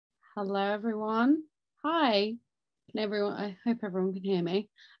Hello, everyone. Hi, everyone. I hope everyone can hear me.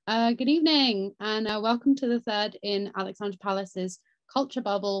 Good evening, and welcome to the third in Alexandra Palace's Culture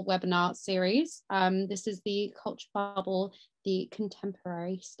Bubble webinar series. This is the Culture Bubble, the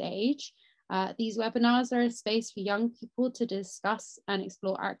contemporary stage. These webinars are a space for young people to discuss and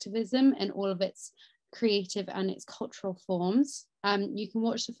explore activism in all of its creative and its cultural forms. You can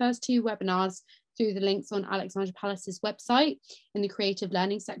watch the first two webinars through the links on Alexandra Palace's website in the creative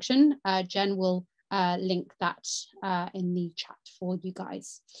learning section. Jen will link that in the chat for you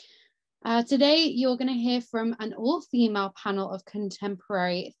guys. Today, you're going to hear from an all-female panel of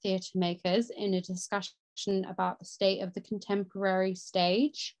contemporary theatre makers in a discussion about the state of the contemporary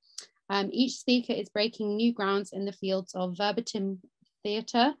stage. Each speaker is breaking new grounds in the fields of verbatim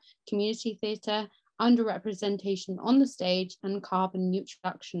theatre, community theatre, underrepresentation on the stage, and carbon neutral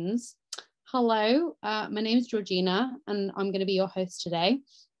productions. Hello, my name is Georgina, and I'm going to be your host today.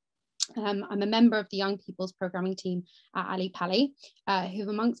 I'm a member of the Young People's Programming team at Ali Pali, who,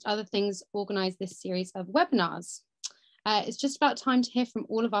 amongst other things, organised this series of webinars. It's just about time to hear from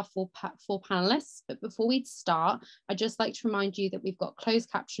all of our four panellists, but before we start, I'd just like to remind you that we've got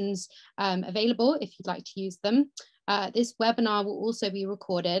closed captions available if you'd like to use them. This webinar will also be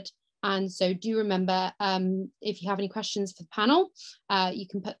recorded, and so do remember, if you have any questions for the panel, you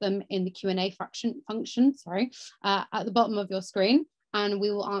can put them in the Q&A function, at the bottom of your screen, and we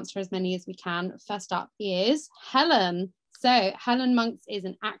will answer as many as we can. First up is Helen. So Helen Monks is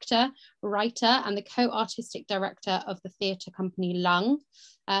an actor, writer, and the co-artistic director of the theatre company Lung.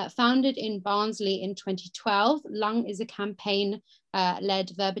 Founded in Barnsley in 2012, Lung is a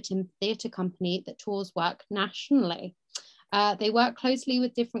campaign-led verbatim theatre company that tours work nationally. They work closely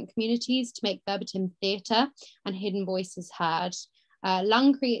with different communities to make verbatim theatre and hidden voices heard.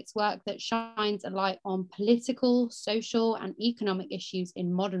 Lung creates work that shines a light on political, social, and economic issues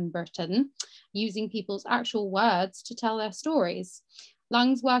in modern Britain, using people's actual words to tell their stories.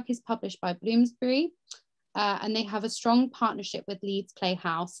 Lung's work is published by Bloomsbury, and they have a strong partnership with Leeds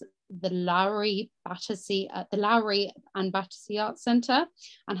Playhouse, the Lowry and Battersea Arts Centre,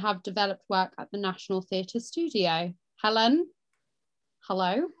 and have developed work at the National Theatre Studio. Helen,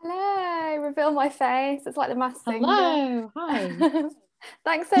 hello. Hello, reveal my face. It's like the Masked Singer. Hello, hi.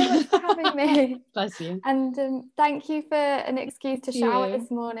 Thanks so much for having me. Bless you. And thank you for an excuse to shower this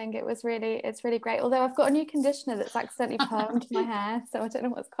morning. It's really great. Although I've got a new conditioner that's accidentally permed my hair, so I don't know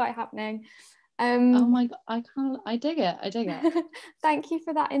what's quite happening. Oh my God, I dig it. Thank you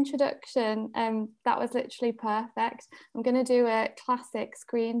for that introduction. That was literally perfect. I'm going to do a classic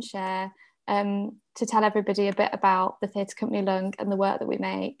screen share to tell everybody a bit about the theatre company Lung and the work that we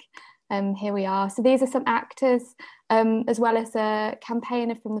make. Here we are. So these are some actors, as well as a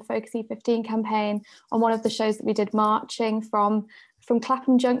campaigner from the Focus E15 campaign on one of the shows that we did, marching from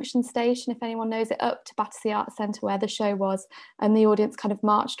Clapham Junction Station, if anyone knows it, up to Battersea Arts Centre where the show was, and the audience kind of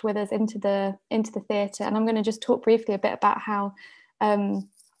marched with us into the theatre. And I'm going to just talk briefly a bit about how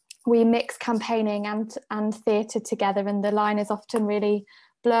we mix campaigning and theatre together, and the line is often really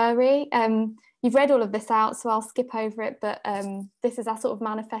blurry. You've read all of this out, so I'll skip over it, but this is our sort of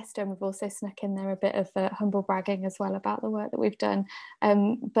manifesto, and we've also snuck in there a bit of humble bragging as well about the work that we've done.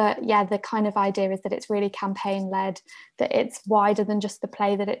 But yeah, the kind of idea is that it's really campaign-led, that it's wider than just the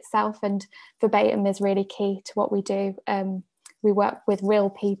play that itself, and verbatim is really key to what we do. We work with real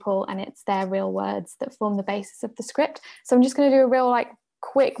people, and it's their real words that form the basis of the script. So I'm just going to do a real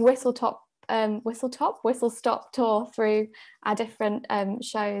quick whistle stop tour through our different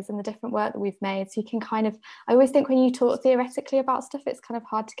shows and the different work that we've made, so you can I always think when you talk theoretically about stuff, it's kind of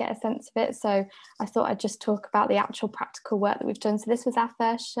hard to get a sense of it, so I thought I'd just talk about the actual practical work that we've done. So this was our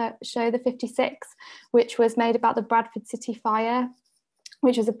first show, the 56, which was made about the Bradford City fire,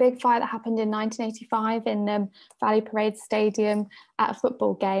 which was a big fire that happened in 1985 in Valley Parade Stadium at a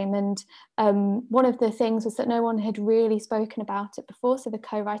football game. And one of the things was that no one had really spoken about it before. So the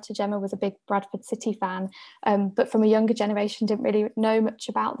co-writer Gemma was a big Bradford City fan, but from a younger generation didn't really know much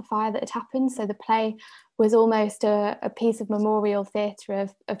about the fire that had happened. So the play was almost a piece of memorial theatre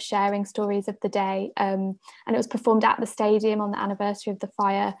of sharing stories of the day. And it was performed at the stadium on the anniversary of the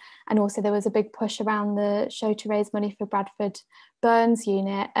fire. And also there was a big push around the show to raise money for Bradford Burns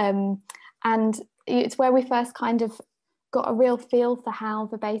unit. And it's where we first kind of got a real feel for how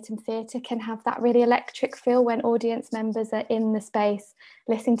verbatim theatre can have that really electric feel when audience members are in the space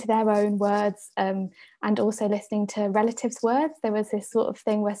listening to their own words, and also listening to relatives' words. There was this sort of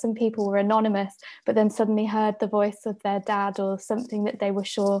thing where some people were anonymous but then suddenly heard the voice of their dad or something that they were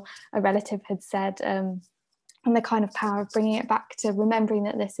sure a relative had said. and the kind of power of bringing it back to remembering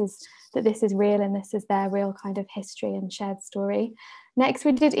that this is real and this is their real kind of history and shared story. Next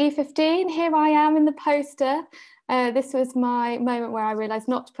we did E15. Here I am in the poster. This was my moment where I realised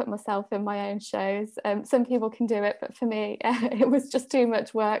not to put myself in my own shows. Some people can do it, but for me, it was just too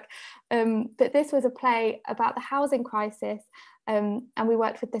much work. But this was a play about the housing crisis. And we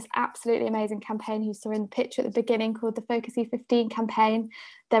worked with this absolutely amazing campaign who saw in the picture at the beginning called the Focus E15 campaign.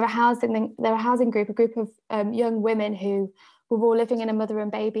 They're a housing group, a group of young women who were all living in a mother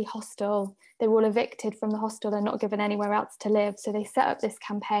and baby hostel. They were all evicted from the hostel and not given anywhere else to live. So they set up this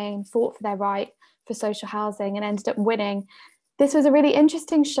campaign, fought for their right for social housing, and ended up winning. This was a really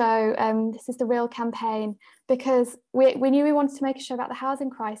interesting show. This is the real campaign, because we knew we wanted to make a show about the housing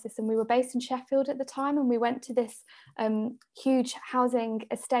crisis, and we were based in Sheffield at the time, and we went to this huge housing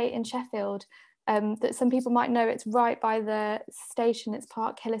estate in Sheffield that some people might know. It's right by the station, it's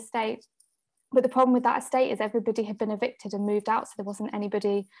Park Hill Estate. But the problem with that estate is everybody had been evicted and moved out, so there wasn't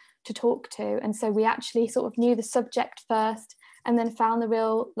anybody to talk to. And so we actually sort of knew the subject first and then found the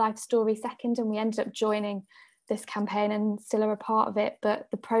real life story second, and we ended up joining this campaign and still are a part of it. But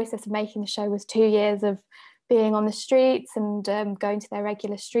the process of making the show was 2 years of being on the streets and going to their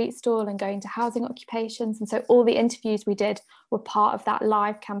regular street stall and going to housing occupations. And so all the interviews we did were part of that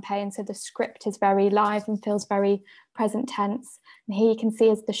live campaign. So the script is very live and feels very present tense. And here you can see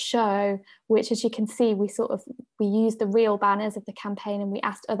is the show, which, as you can see, we used the real banners of the campaign, and we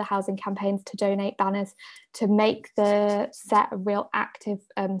asked other housing campaigns to donate banners to make the set a real active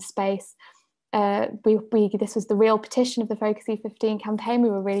space. This was the real petition of the Focus E15 campaign. We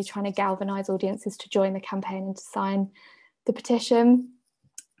were really trying to galvanise audiences to join the campaign and to sign the petition.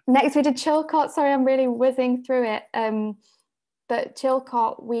 Next we did Chilcot. Sorry, I'm really whizzing through it. But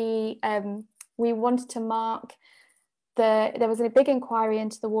Chilcot, we wanted to mark there was a big inquiry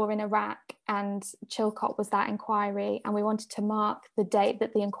into the war in Iraq, and Chilcot was that inquiry, and we wanted to mark the date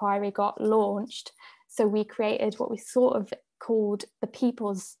that the inquiry got launched. So we created what we sort of called the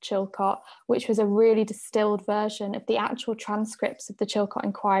People's Chilcot, which was a really distilled version of the actual transcripts of the Chilcot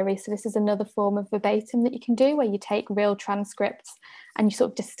inquiry. So this is another form of verbatim that you can do, where you take real transcripts and you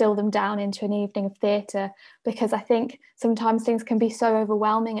sort of distill them down into an evening of theatre, because I think sometimes things can be so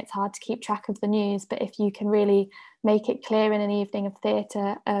overwhelming, it's hard to keep track of the news. But if you can really make it clear in an evening of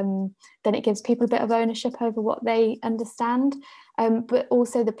theatre, then it gives people a bit of ownership over what they understand. But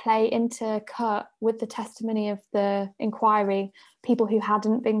also the play intercut with the testimony of the inquiry, people who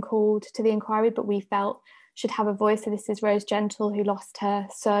hadn't been called to the inquiry but we felt should have a voice. So this is Rose Gentle, who lost her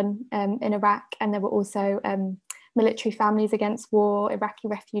son in Iraq, and there were also military families against war, Iraqi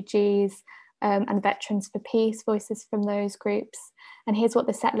refugees, and Veterans for Peace, voices from those groups. And here's what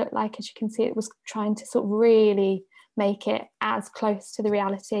the set looked like. As you can see, it was trying to sort of really make it as close to the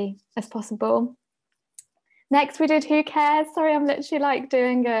reality as possible. Next we did Who Cares? Sorry, I'm literally like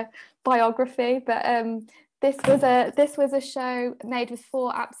doing a biography, but this was a show made with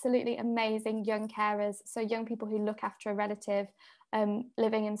 4 absolutely amazing young carers, so young people who look after a relative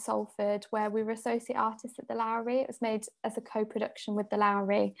living in Salford, where we were associate artists at the Lowry. It was made as a co-production with the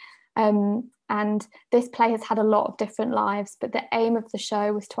Lowry. And this play has had a lot of different lives, but the aim of the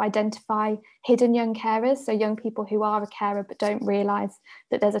show was to identify hidden young carers, so young people who are a carer but don't realise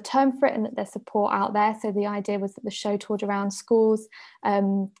that there's a term for it and that there's support out there. So the idea was that the show toured around schools,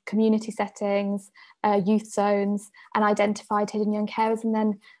 community settings, youth zones, and identified hidden young carers, and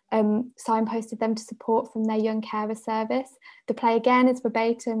then signposted them to support from their young carer service. The play again is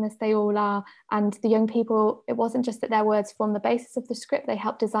verbatim, as they all are, and the young people, it wasn't just that their words formed the basis of the script, they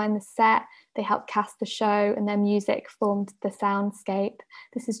helped design the set, they helped cast the show, and their music formed the soundscape.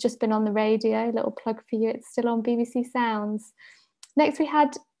 This has just been on the radio, little plug for you, it's still on BBC Sounds. Next we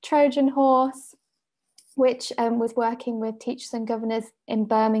had Trojan Horse, which was working with teachers and governors in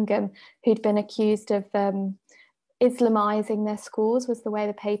Birmingham who'd been accused of Islamising their schools, was the way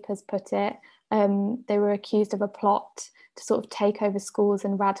the papers put it. They were accused of a plot to sort of take over schools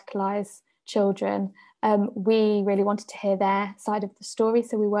and radicalise children. We really wanted to hear their side of the story,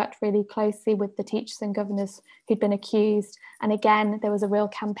 so we worked really closely with the teachers and governors who'd been accused. And again, there was a real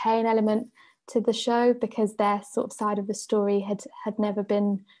campaign element to the show, because their sort of side of the story had never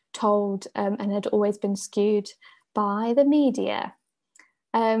been told and had always been skewed by the media.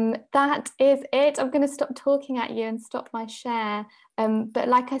 That is it. I'm going to stop talking at you and stop my share. But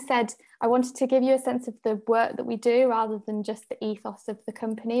like I said, I wanted to give you a sense of the work that we do rather than just the ethos of the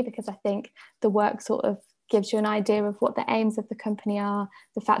company, because I think the work sort of gives you an idea of what the aims of the company are,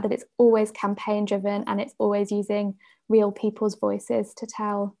 the fact that it's always campaign driven and it's always using real people's voices to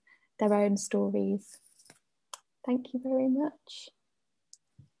tell their own stories. Thank you very much.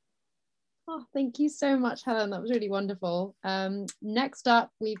 Oh, thank you so much, Helen. That was really wonderful. Next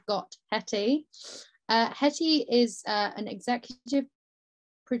up, we've got Hetty. Hetty is an executive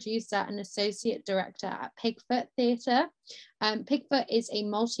producer and associate director at Pigfoot Theatre. Pigfoot is a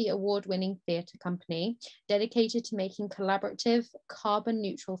multi-award-winning theatre company dedicated to making collaborative,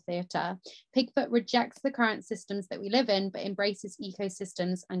 carbon-neutral theatre. Pigfoot rejects the current systems that we live in, but embraces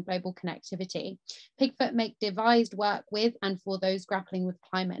ecosystems and global connectivity. Pigfoot make devised work with and for those grappling with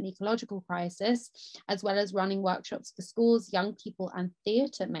climate and ecological crisis, as well as running workshops for schools, young people, and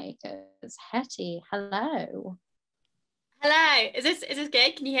theatre makers. Hetty, hello. Hello, is this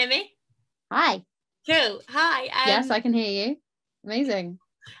good? Can you hear me? Hi. Cool. Hi. Yes, I can hear you. Amazing.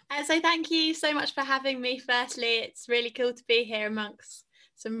 So thank you so much for having me. Firstly, it's really cool to be here amongst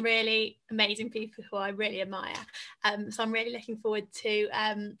some really amazing people who I really admire. So I'm really looking forward to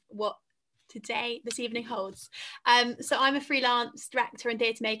what this evening holds. So I'm a freelance director and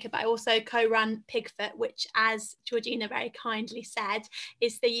theatre maker, but I also co-run Pigfoot, which, as Georgina very kindly said,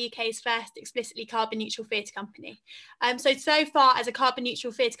 is the UK's first explicitly carbon neutral theatre company. So far as a carbon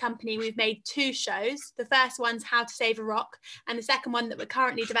neutral theatre company, we've made 2 shows. The first one's How to Save a Rock, and the second one that we're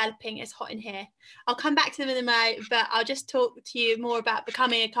currently developing is Hot in Here. I'll come back to them in a moment, but I'll just talk to you more about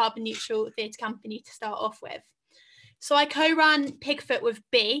becoming a carbon neutral theatre company to start off with. So I co-run Pigfoot with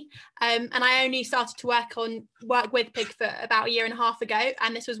B, and I only started to work with Pigfoot about 1.5 years ago,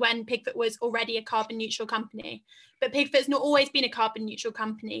 and this was when Pigfoot was already a carbon neutral company. But Pigfoot's not always been a carbon neutral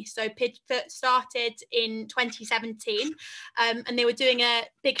company. So Pigfoot started in 2017, and they were doing a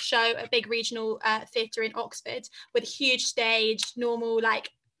big show, a big regional theatre in Oxford with a huge stage, normal like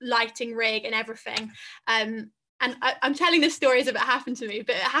lighting rig and everything. And I'm telling this story as if it happened to me,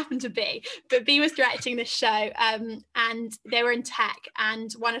 but it happened to B. But B was directing this show, and they were in tech.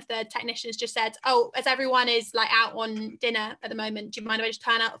 And one of the technicians just said, "Oh, as everyone is like out on dinner at the moment, do you mind if I just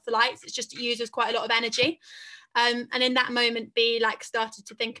turn out the lights? It uses quite a lot of energy." And in that moment, B like started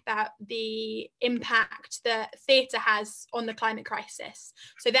to think about the impact that theatre has on the climate crisis.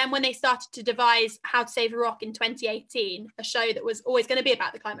 So then when they started to devise How to Save a Rock in 2018, a show that was always going to be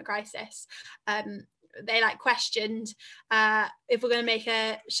about the climate crisis, they like questioned if we're going to make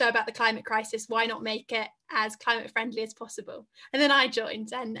a show about the climate crisis, why not make it as climate friendly as possible? And then I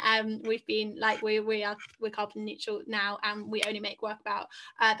joined, and we've been like we're carbon neutral now, and we only make work about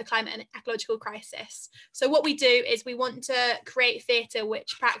the climate and ecological crisis. So what we do is we want to create theatre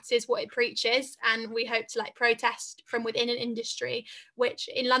which practices what it preaches, and we hope to like protest from within an industry which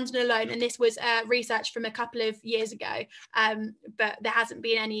in London alone, and this was research from a couple of years ago, but there hasn't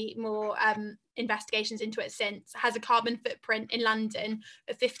been any more investigations into it since, has a carbon footprint in London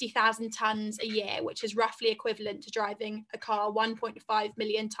of 50,000 tonnes a year, which is roughly equivalent to driving a car 1.5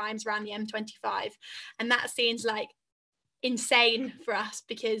 million times around the M25. And that seems like insane for us,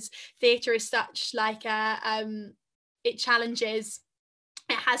 because theatre is such like it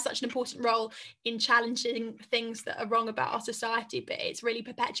has such an important role in challenging things that are wrong about our society, but it's really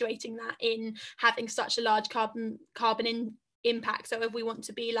perpetuating that in having such a large carbon impact. So if we want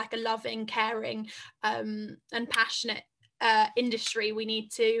to be like a loving, caring and passionate industry, we need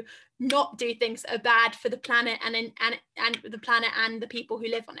to not do things that are bad for the planet and the planet and the people who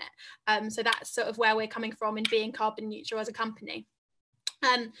live on it. So that's sort of where we're coming from in being carbon neutral as a company.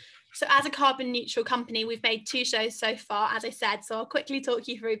 So as a carbon neutral company, we've made 2 shows so far, as I said, so I'll quickly talk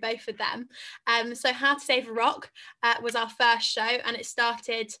you through both of them. So How to Save a Rock was our first show, and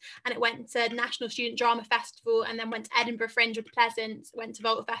it went to National Student Drama Festival, and then went to Edinburgh Fringe with Pleasance, went to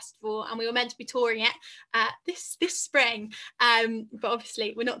Volta Festival, and we were meant to be touring it this spring, but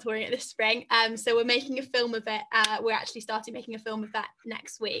obviously we're not touring it this spring. So we're making a film of it. We're actually starting making a film of that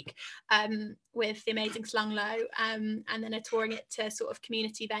next week with the amazing Slung Low, and then are touring it to sort of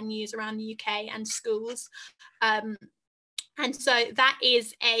community venues around the UK and schools. And so that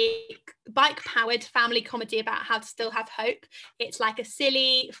is a bike-powered family comedy about how to still have hope. It's like a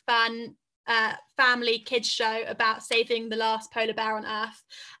silly, fun family kids show about saving the last polar bear on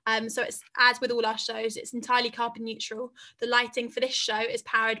Earth. So it's, as with all our shows, it's entirely carbon neutral. The lighting for this show is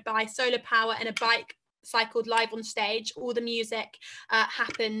powered by solar power and a bike cycled live on stage. All the music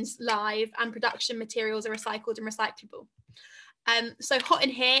happens live, and production materials are recycled and recyclable. So Hot in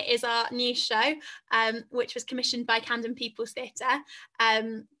Here is our new show, which was commissioned by Camden People's Theatre,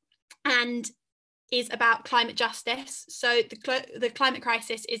 and is about climate justice. So the climate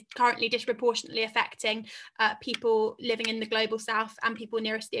crisis is currently disproportionately affecting people living in the global south and people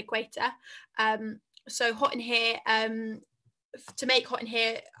nearest the equator. So Hot in Here, to make Hot in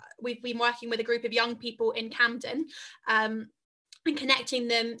Here, we've been working with a group of young people in Camden, and connecting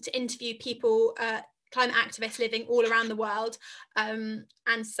them to interview people climate activists living all around the world, and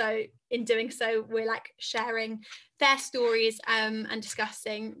so in doing so we're like sharing their stories and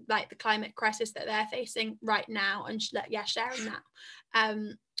discussing like the climate crisis that they're facing right now, and sharing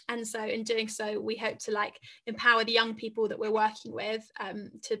that. And so in doing so we hope to like empower the young people that we're working with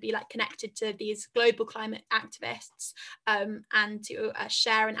to be like connected to these global climate activists, and to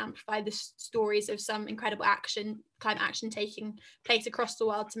share and amplify the stories of some incredible climate action taking place across the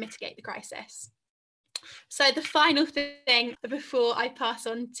world to mitigate the crisis. So the final thing before I pass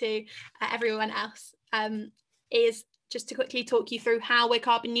on to everyone else is just to quickly talk you through how we're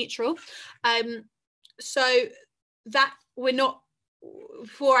carbon neutral. So that we're not,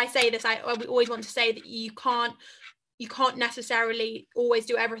 before I say this, I always want to say that you can't necessarily always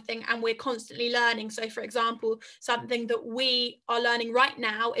do everything, and we're constantly learning. So for example, something that we are learning right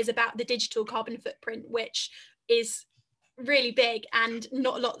now is about the digital carbon footprint, which is really big and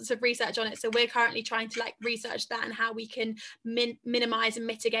not lots of research on it. So we're currently trying to like research that and how we can minimize and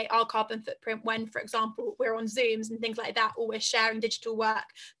mitigate our carbon footprint when, for example, we're on Zooms and things like that, or we're sharing digital work,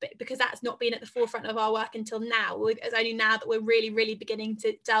 but because that's not been at the forefront of our work until now. It's only now that we're really beginning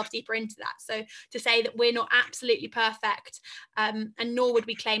to delve deeper into that. So to say that we're not absolutely perfect, and nor would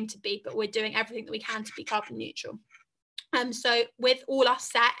we claim to be, but we're doing everything that we can to be carbon neutral. So with all our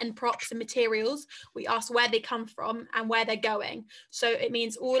set and props and materials, we ask where they come from and where they're going. So it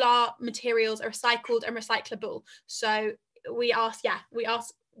means all our materials are recycled and recyclable. So we ask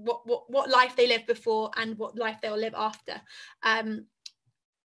what life they lived before and what life they'll live after.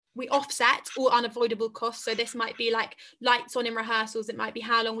 We offset all unavoidable costs. So this might be like lights on in rehearsals. It might be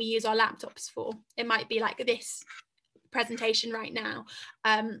how long we use our laptops for. It might be like this presentation right now.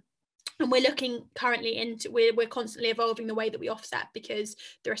 And we're looking currently into, we're constantly evolving the way that we offset, because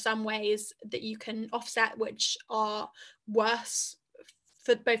there are some ways that you can offset which are worse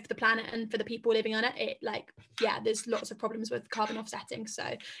for both the planet and for the people living on it. There's lots of problems with carbon offsetting. So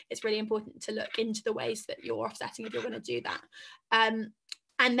it's really important to look into the ways that you're offsetting if you're going to do that.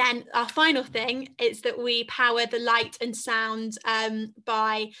 And then our final thing is that we power the light and sound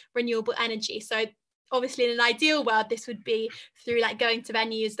by renewable energy. So obviously in an ideal world, this would be through like going to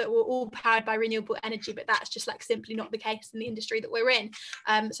venues that were all powered by renewable energy, but that's just like simply not the case in the industry that we're in.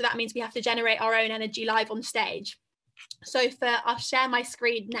 So that means we have to generate our own energy live on stage. So I'll share my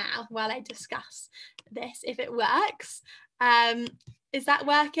screen now while I discuss this, if it works. Is that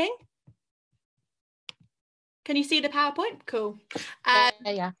working? Can you see the PowerPoint? Cool.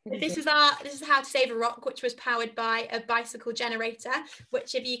 Yeah. This is how to save a rock, which was powered by a bicycle generator,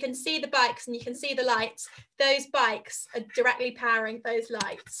 which if you can see the bikes and you can see the lights, those bikes are directly powering those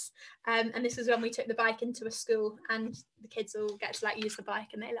lights. And this is when we took the bike into a school, and the kids all get to like use the bike,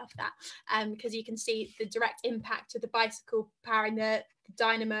 and they love that, because you can see the direct impact of the bicycle powering the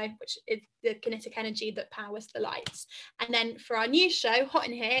dynamo, which is the kinetic energy that powers the lights. And then for our new show, Hot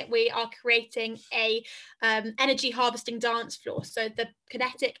in Here, we are creating a energy harvesting dance floor. So the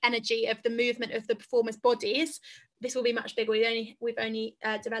kinetic energy of the movement of the performers' bodies, this will be much bigger. We've only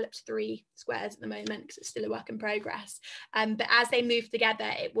developed 3 squares at the moment because it's still a work in progress. But as they move together,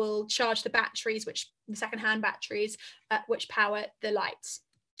 it will charge the batteries, the second-hand batteries, which power the lights.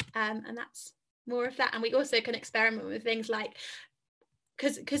 And that's more of that. And we also can experiment with things like,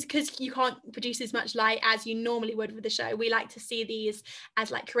 because you can't produce as much light as you normally would with the show, we like to see these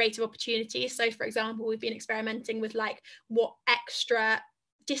as like creative opportunities. So for example, we've been experimenting with like what extra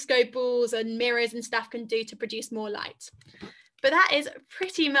disco balls and mirrors and stuff can do to produce more light. But that is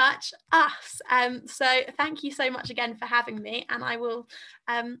pretty much us. So thank you so much again for having me, and I will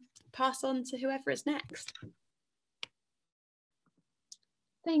pass on to whoever is next.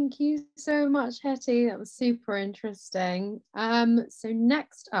 Thank you so much, Hetty. That was super interesting. So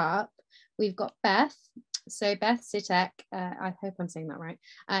next up, we've got Beth. So Beth Sitek, I hope I'm saying that right,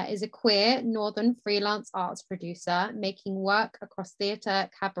 is a queer northern freelance arts producer making work across theatre,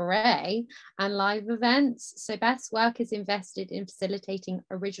 cabaret and live events. So Beth's work is invested in facilitating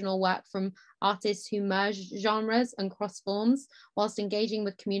original work from artists who merge genres and cross forms whilst engaging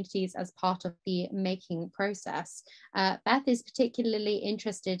with communities as part of the making process. Beth is particularly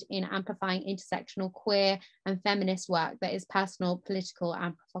interested in amplifying intersectional queer and feminist work that is personal, political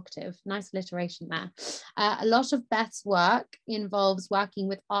and provocative. Nice alliteration there. A lot of Beth's work involves working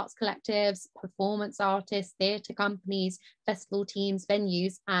with arts collectives, performance artists, theatre companies, festival teams,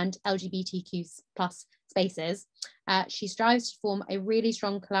 venues, and LGBTQ+ spaces. She strives to form a really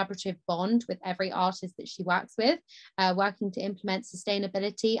strong collaborative bond with every artist that she works with, working to implement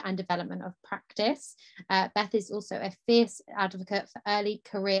sustainability and development of practice. Beth is also a fierce advocate for early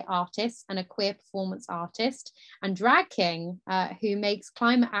career artists and a queer performance artist and drag king who makes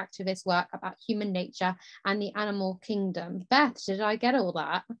climate activist work about human nature and the animal kingdom. Beth, did I get all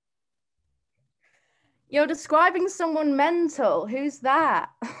that? You're describing someone mental. Who's that?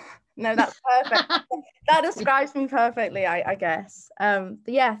 No, that's perfect. That describes me perfectly, I guess.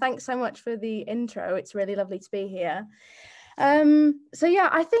 Yeah, thanks so much for the intro. It's really lovely to be here. So yeah,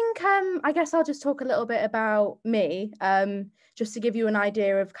 I think I guess I'll just talk a little bit about me, just to give you an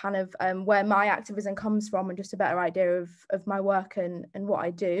idea of kind of where my activism comes from and just a better idea of my work and what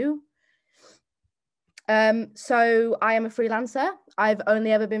I do. So I am a freelancer. I've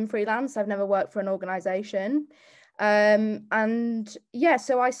only ever been freelance. I've never worked for an organisation. And yeah,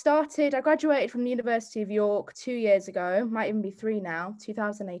 so I graduated from the University of York 2 years ago, might even be 3 now,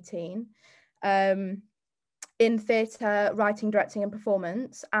 2018, in theatre, writing, directing and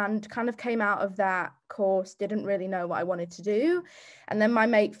performance, and kind of came out of that course, didn't really know what I wanted to do. And then my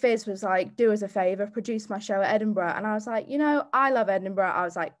mate Fizz was like, do us a favour, produce my show at Edinburgh. And I was like, you know, I love Edinburgh. I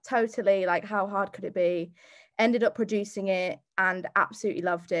was like, totally, like, how hard could it be? Ended up producing it and absolutely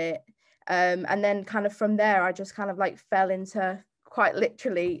loved it. And then kind of from there, I just kind of like fell into quite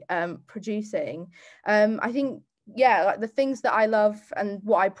literally producing. I think, yeah, like the things that I love and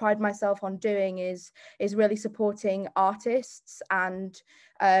what I pride myself on doing is really supporting artists and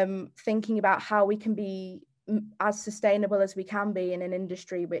thinking about how we can be as sustainable as we can be in an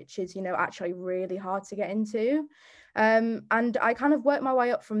industry which is, you know, actually really hard to get into. And I kind of work my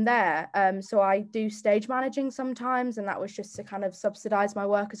way up from there. So I do stage managing sometimes, and that was just to kind of subsidize my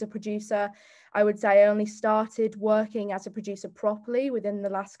work as a producer. I would say I only started working as a producer properly within the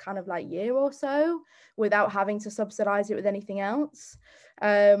last kind of like year or so, without having to subsidize it with anything else.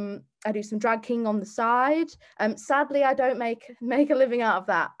 I do some drag king on the side. Sadly, I don't make a living out of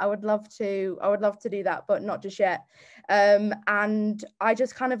that. I would love to do that, but not just yet. And I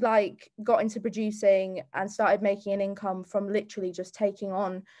just kind of like got into producing and started making an income from literally just taking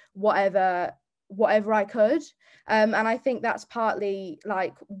on whatever I could. And I think that's partly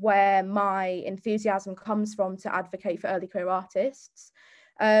like where my enthusiasm comes from to advocate for early career artists.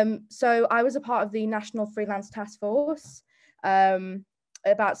 So I was a part of the National Freelance Task Force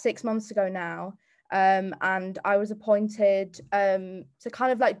about 6 months ago now. And I was appointed to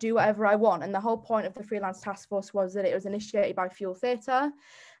kind of like do whatever I want. And the whole point of the Freelance Task Force was that it was initiated by Fuel Theatre,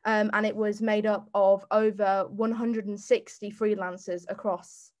 and it was made up of over 160 freelancers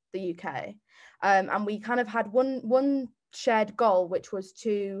across the UK. And we kind of had one shared goal, which was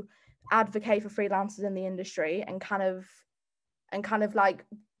to advocate for freelancers in the industry and kind of like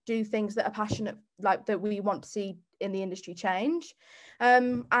do things that are passionate, like that we want to see in the industry change.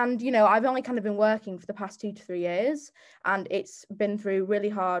 And, you know, I've only kind of been working for the past 2 to 3 years, and it's been through really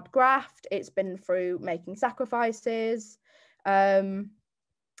hard graft. It's been through making sacrifices.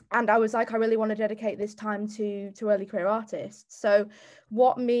 And I was like, I really want to dedicate this time to early career artists. So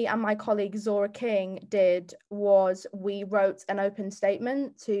what me and my colleague Zora King did was we wrote an open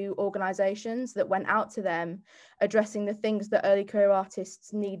statement to organisations that went out to them, addressing the things that early career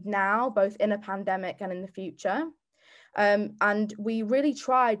artists need now, both in a pandemic and in the future. And we really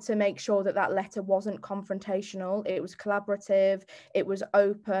tried to make sure that that letter wasn't confrontational. It was collaborative, it was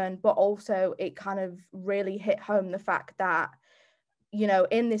open, but also it kind of really hit home the fact that, you know,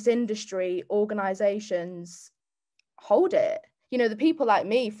 in this industry, organizations hold it. You know, the people like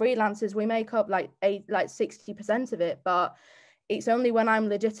me, freelancers, we make up like 60% of it, but it's only when I'm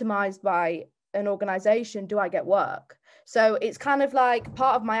legitimized by an organization do I get work. So it's kind of like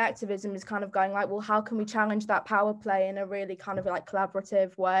part of my activism is kind of going like, well, how can we challenge that power play in a really kind of like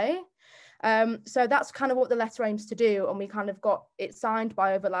collaborative way? So that's kind of what the letter aims to do, and we kind of got it signed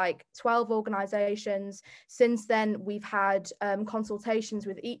by over like 12 organizations. Since then, we've had consultations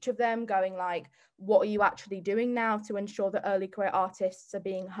with each of them going like, what are you actually doing now to ensure that early career artists are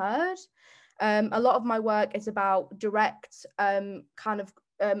being heard? A lot of my work is about direct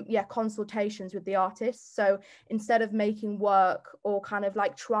consultations with the artists. So instead of making work or kind of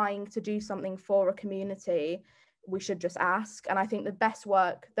like trying to do something for a community, we should just ask. And I think the best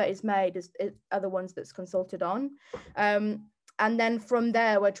work that is made are the ones that's consulted on. And then from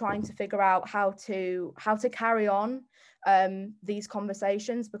there, we're trying to figure out how to carry on these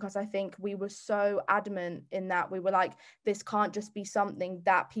conversations, because I think we were so adamant in that we were like, this can't just be something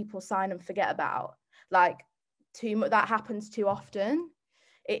that people sign and forget about. Like that happens too often.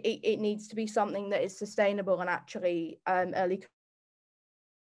 It needs to be something that is sustainable and actually early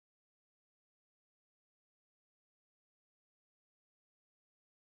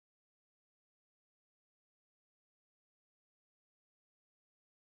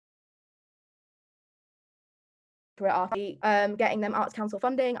career artists, getting them Arts Council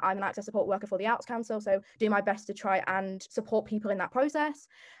funding. I'm an access support worker for the Arts Council, so do my best to try and support people in that process,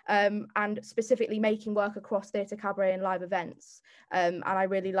 and specifically making work across theatre, cabaret and live events. And I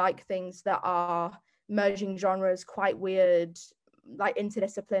really like things that are merging genres, quite weird, like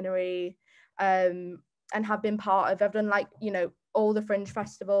interdisciplinary, and have been part of, I've done like, you know, all the fringe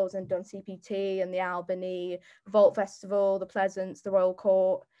festivals and done CPT and the Albany, Vault Festival, the Pleasance, the Royal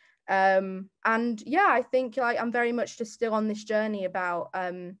Court. And yeah, I think like I'm very much just still on this journey about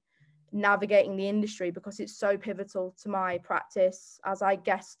navigating the industry, because it's so pivotal to my practice, as I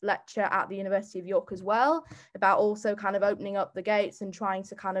guest lecture at the University of York as well, about also kind of opening up the gates and trying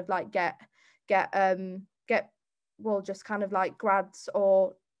to kind of like get well, just kind of like grads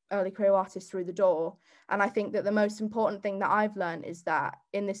or early career artists through the door. And I think that the most important thing that I've learned is that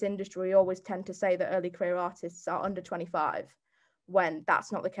in this industry, we always tend to say that early career artists are under 25, when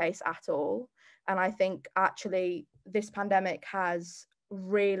that's not the case at all. And I think actually this pandemic has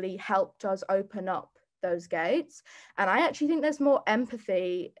really helped us open up those gates. And I actually think there's more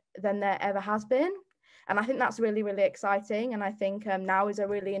empathy than there ever has been. And I think that's really, really exciting. And I think now is a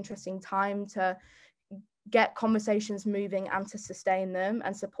really interesting time to get conversations moving and to sustain them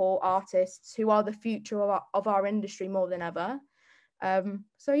and support artists who are the future of our industry more than ever.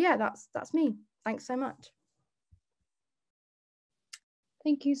 So yeah, that's me. Thanks so much.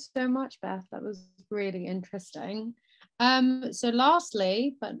 Thank you so much, Beth. That was really interesting. So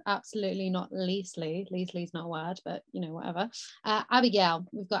lastly, but absolutely not leastly is not a word, but you know, whatever. Abigail,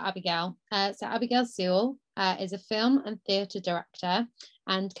 we've got Abigail. So Abigail Sewell is a film and theatre director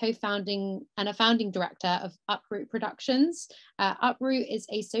and co-founding and a founding director of Uproot Productions. Uproot is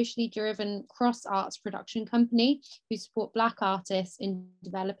a socially driven cross-arts production company who support Black artists in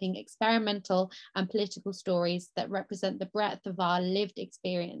developing experimental and political stories that represent the breadth of our lived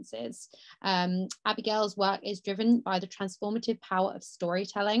experiences. Abigail's work is driven by the transformative power of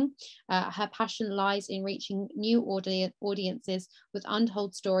storytelling. Her passion lies in reaching new audiences with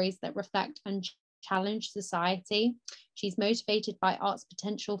untold stories that reflect and challenge society. She's motivated by art's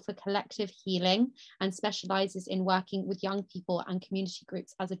potential for collective healing and specializes in working with young people and community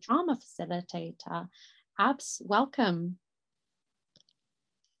groups as a drama facilitator. Abs, welcome.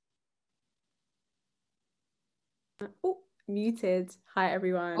 Oh, muted. Hi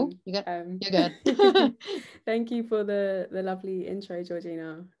everyone. Oh, you're good. You're good. Thank you for the lovely intro,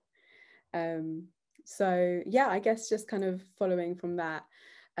 Georgina. So yeah, I guess just kind of following from that,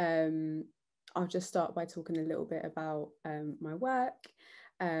 I'll just start by talking a little bit about my work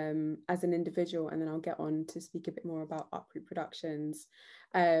as an individual, and then I'll get on to speak a bit more about Uproot Productions.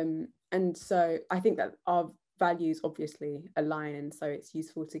 And so I think that our values obviously align, and so it's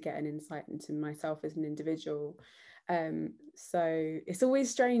useful to get an insight into myself as an individual. So it's always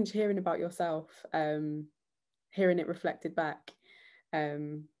strange hearing about yourself, hearing it reflected back.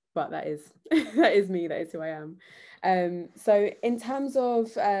 But that is me, that is who I am. So in terms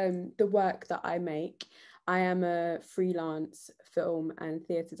of the work that I make, I am a freelance film and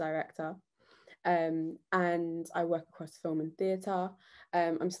theatre director, and I work across film and theatre.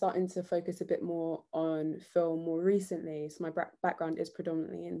 I'm starting to focus a bit more on film more recently, so my background is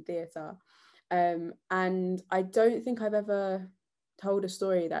predominantly in theatre, and I don't think I've ever told a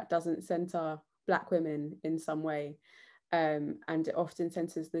story that doesn't centre Black women in some way. And it often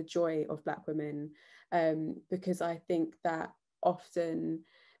centres the joy of Black women, because I think that often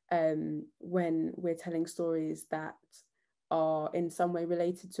when we're telling stories that are in some way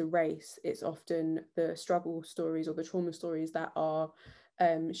related to race, it's often the struggle stories or the trauma stories that are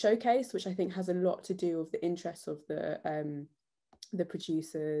showcased, which I think has a lot to do with the interests of the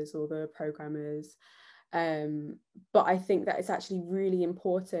producers or the programmers. But I think that it's actually really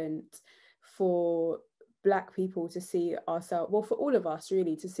important for Black people to see ourselves, well, for all of us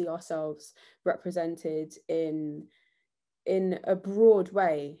really, to see ourselves represented in a broad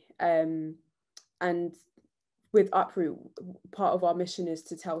way. And with Uproot, part of our mission is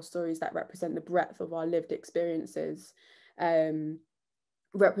to tell stories that represent the breadth of our lived experiences.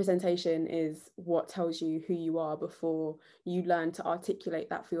 Representation is what tells you who you are before you learn to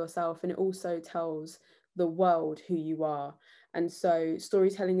articulate that for yourself, and it also tells the world who you are. And so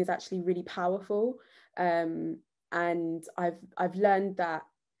storytelling is actually really powerful. And I've learned that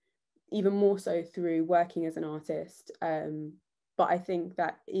even more so through working as an artist. But I think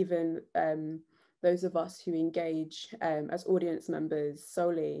that even those of us who engage as audience members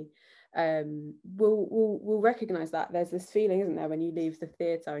solely will recognize that there's this feeling, isn't there, when you leave the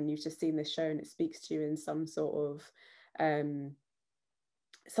theatre and you've just seen this show and it speaks to you in some sort of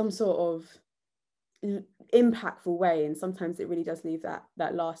impactful way, and sometimes it really does leave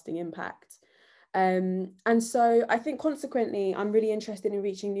that lasting impact. And so I think consequently, I'm really interested in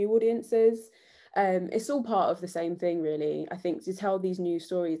reaching new audiences. It's all part of the same thing, really. I think to tell these new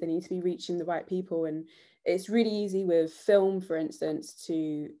stories, they need to be reaching the right people. And it's really easy with film, for instance, to,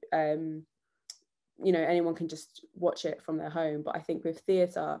 you know, anyone can just watch it from their home. But I think with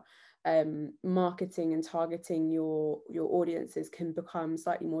theatre, marketing and targeting your audiences can become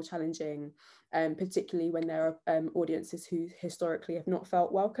slightly more challenging, particularly when there are audiences who historically have not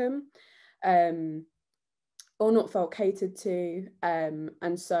felt welcome, or not felt catered to.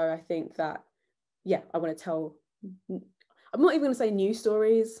 And so I think that, yeah, I want to tell, I'm not even going to say new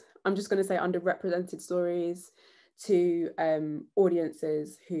stories, I'm just going to say underrepresented stories to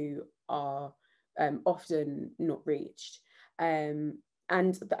audiences who are often not reached. And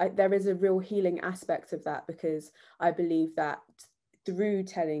there is a real healing aspect of that, because I believe that through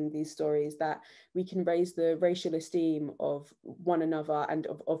telling these stories that we can raise the racial esteem of one another and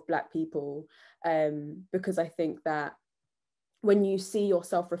of Black people, because I think that when you see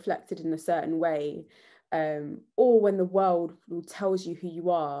yourself reflected in a certain way, or when the world tells you who you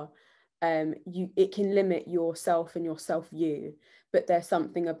are, it can limit yourself and your self-view. But there's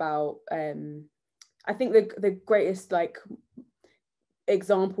something about, I think the greatest like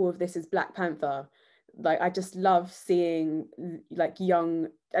example of this is Black Panther. Like, I just love seeing like young,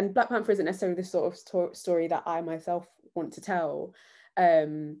 and Black Panther isn't necessarily the sort of story that I myself want to tell,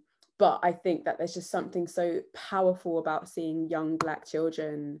 but I think that there's just something so powerful about seeing young Black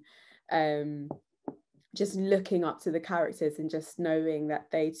children just looking up to the characters and just knowing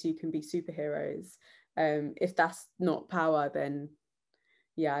that they too can be superheroes. If that's not power, then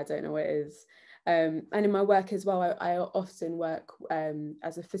yeah, I don't know what is. And in my work as well, I often work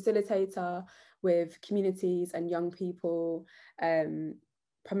as a facilitator with communities and young people,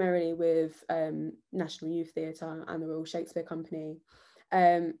 primarily with National Youth Theatre and the Royal Shakespeare Company.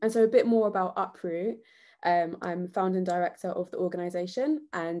 And so a bit more about Uproot. I'm founder and director of the organisation,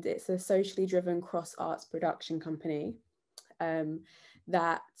 and it's a socially driven cross-arts production company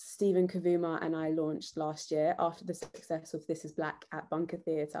that Stephen Kavuma and I launched last year after the success of This Is Black at Bunker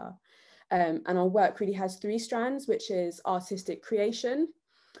Theatre. And our work really has three strands, which is artistic creation,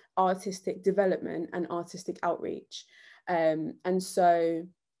 artistic development, and artistic outreach. And so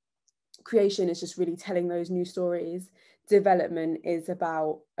creation is just really telling those new stories. Development is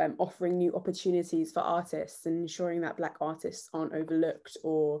about offering new opportunities for artists and ensuring that Black artists aren't overlooked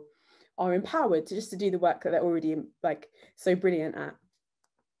or are empowered to do the work that they're already like so brilliant at.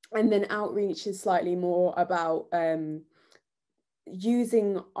 And then outreach is slightly more about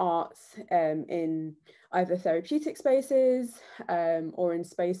using arts in either therapeutic spaces or in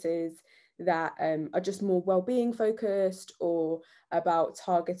spaces that are just more well-being focused, or about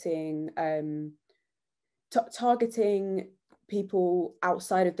targeting people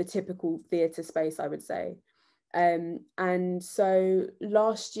outside of the typical theatre space, I would say. And so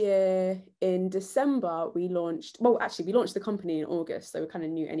last year in December, we launched the company in August, so we're kind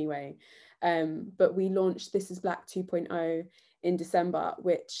of new anyway. But we launched This Is Black 2.0 in December,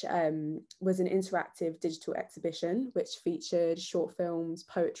 which was an interactive digital exhibition which featured short films,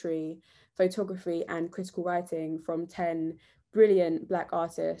 poetry, photography, and critical writing from 10 brilliant Black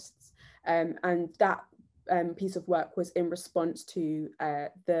artists. And that piece of work was in response to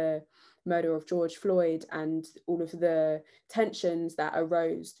the murder of George Floyd and all of the tensions that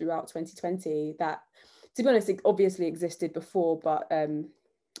arose throughout 2020 that, to be honest, it obviously existed before, but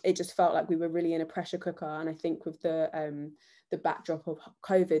it just felt like we were really in a pressure cooker. And I think with the backdrop of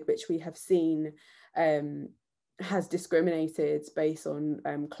COVID, which we have seen has discriminated based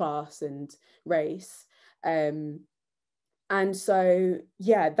on class and race. And so,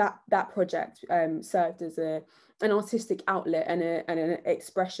 yeah, that project served as an artistic outlet and an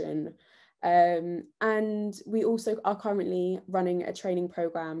expression. And we also are currently running a training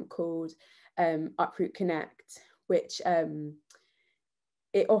program called Uproot Connect, which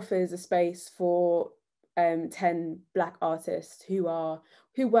it offers a space for 10 Black artists who were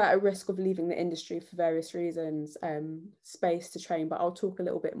at risk of leaving the industry for various reasons, space to train, but I'll talk a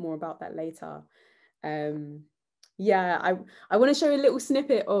little bit more about that later. Yeah, I want to show a little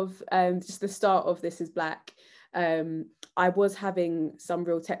snippet of just the start of This Is Black. I was having some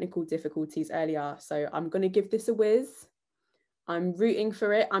real technical difficulties earlier, so I'm going to give this a whiz. I'm rooting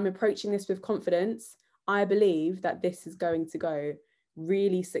for it. I'm approaching this with confidence. I believe that this is going to go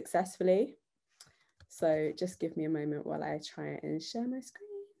really successfully. So just give me a moment while I try and share my screen.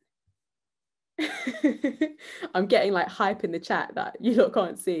 I'm getting like hype in the chat that you lot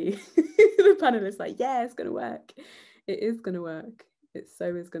can't see. The panelists like, yeah, it's gonna work. It is gonna work. It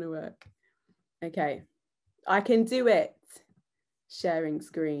so is gonna work. Okay, I can do it. Sharing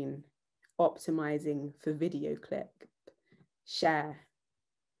screen. optimizing for video clip. Share.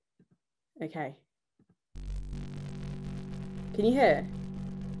 Okay. Can you hear?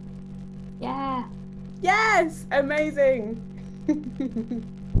 Yeah. Yes, amazing.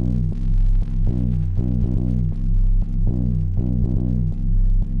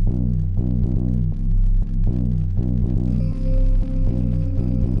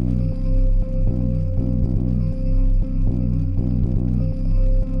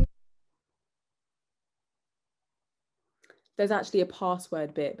 There's actually a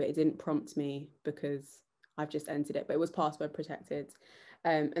password bit, but it didn't prompt me because I've just entered it, but it was password protected.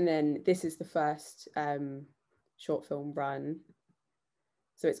 And then this is the first short film run.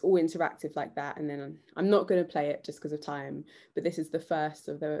 So it's all interactive like that. And then I'm not going to play it just because of time, but this is the first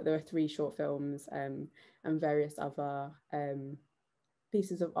of there are 3 short films and various other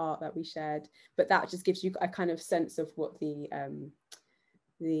pieces of art that we shared. But that just gives you a kind of sense of what the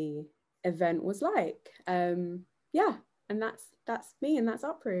event was like. Yeah. And that's me, and that's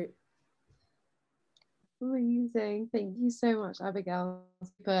Uproot. Amazing. Thank you so much, Abigail.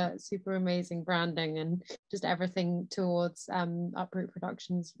 Super amazing branding and just everything towards Uproot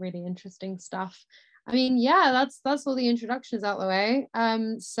Productions. Really interesting stuff. I mean, yeah, that's all the introductions out the way.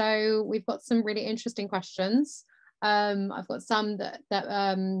 So we've got some really interesting questions. I've got some that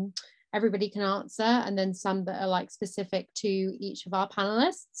everybody can answer, and then some that are like specific to each of our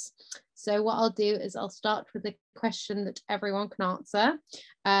panelists. So what I'll do is I'll start with a question that everyone can answer.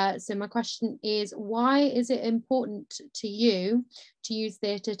 So my question is, why is it important to you to use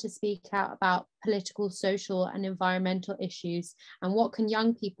theatre to speak out about political, social and environmental issues? And what can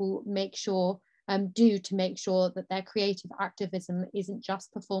young people do to make sure that their creative activism isn't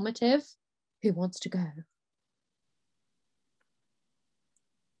just performative? Who wants to go?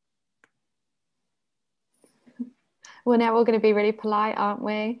 Well, now we're going to be really polite, aren't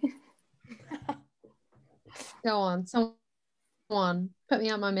we? Go on, someone put me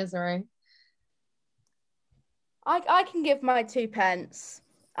out my misery. I can give my 2 pence.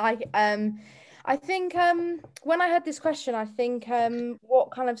 I think when I heard this question, I think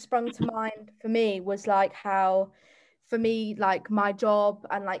what kind of sprung to mind for me was like how, for me, like my job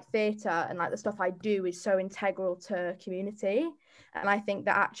and like theatre and like the stuff I do is so integral to community. And I think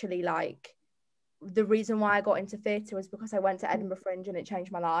that actually like the reason why I got into theatre was because I went to Edinburgh Fringe and it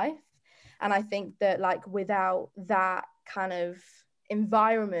changed my life. And I think that like without that kind of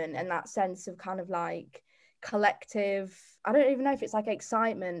environment and that sense of kind of like collective, I don't even know if it's like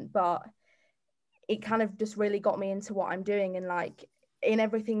excitement, but it kind of just really got me into what I'm doing. And like in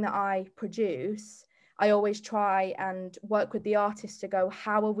everything that I produce, I always try and work with the artist to go,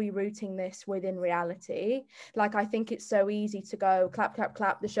 how are we rooting this within reality? Like, I think it's so easy to go, clap, clap,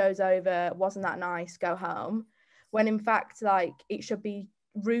 clap, the show's over, wasn't that nice, go home. When in fact, like, it should be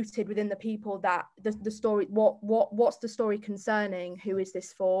rooted within the people that the story, what's the story concerning, who is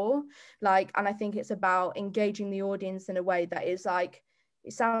this for? Like, and I think it's about engaging the audience in a way that is like,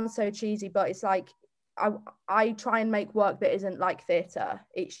 it sounds so cheesy, but it's like, I try and make work that isn't like theatre.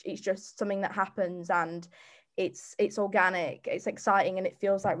 It's just something that happens and it's organic, it's exciting, and it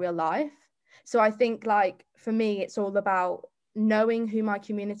feels like real life. So I think like for me, it's all about knowing who my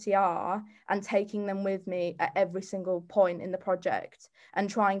community are and taking them with me at every single point in the project, and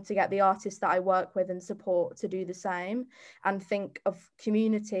trying to get the artists that I work with and support to do the same, and think of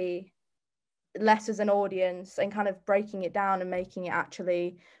community less as an audience and kind of breaking it down and making it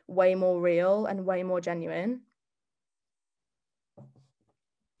actually way more real and way more genuine.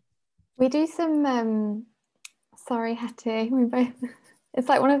 We do some sorry, Hetty, we both it's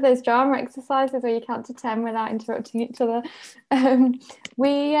like one of those drama exercises where you count to 10 without interrupting each other.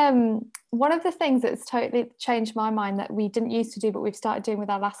 One of the things that's totally changed my mind that we didn't used to do but we've started doing with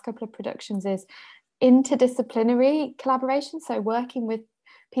our last couple of productions is interdisciplinary collaboration, so working with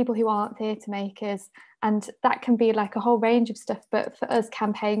people who aren't theatre makers, and that can be like a whole range of stuff, but for us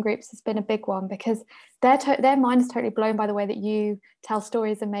campaign groups has been a big one because their mind is totally blown by the way that you tell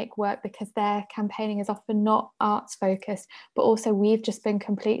stories and make work, because their campaigning is often not arts focused, but also we've just been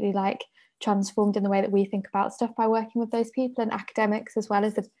completely like transformed in the way that we think about stuff by working with those people. And academics as well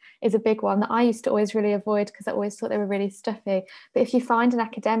is a big one that I used to always really avoid because I always thought they were really stuffy. But if you find an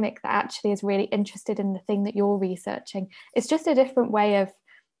academic that actually is really interested in the thing that you're researching, it's just a different way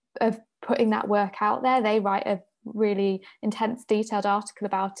of putting that work out there. They write a really intense detailed article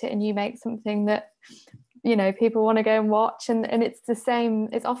about it and you make something that, you know, people want to go and watch, and it's the same,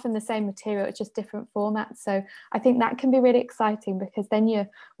 it's often the same material, it's just different formats. So I think that can be really exciting because then you're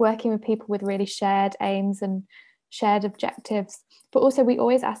working with people with really shared aims and shared objectives. But also we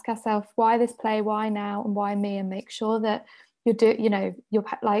always ask ourselves, why this play, why now, and why me, and make sure that you're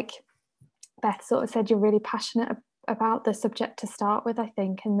like Beth sort of said, you're really passionate about the subject to start with, I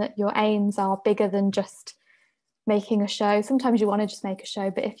think, and that your aims are bigger than just making a show. Sometimes you want to just make a show,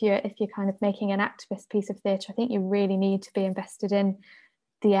 but if you're kind of making an activist piece of theatre, I think you really need to be invested in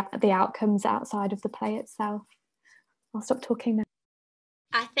the outcomes outside of the play itself. I'll stop talking now.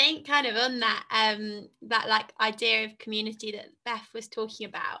 I think kind of on that that like idea of community that Beth was talking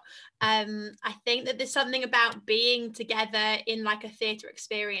about, I think that there's something about being together in like a theatre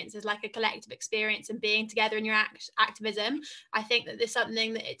experience as like a collective experience, and being together in your activism. I think that there's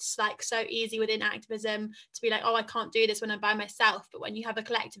something that it's like so easy within activism to be like, oh, I can't do this when I'm by myself, but when you have a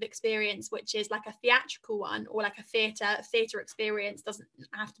collective experience, which is like a theatrical one, or like a theatre experience, doesn't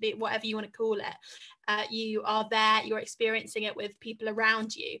have to be whatever you want to call it, you are there, you're experiencing it with people around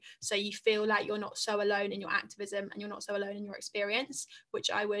you, so you feel like you're not so alone in your activism and you're not so alone in your experience,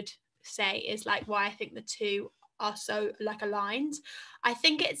 which I would say is like why I think the two are so like aligned. I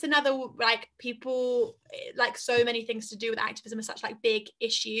think it's another, like, people, like so many things to do with activism are such like big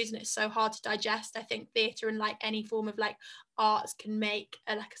issues and it's so hard to digest. I think theatre and like any form of like arts can make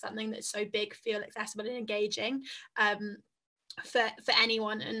like something that's so big feel accessible and engaging for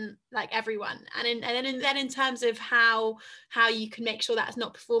anyone and like everyone. And then in terms of how you can make sure that's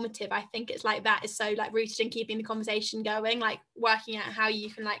not performative, I think it's like that is so like rooted in keeping the conversation going, like working out how you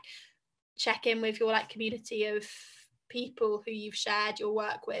can like check in with your like community of people who you've shared your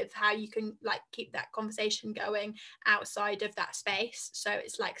work with, how you can like keep that conversation going outside of that space, so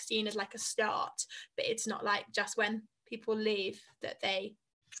it's like seen as like a start, but it's not like just when people leave that they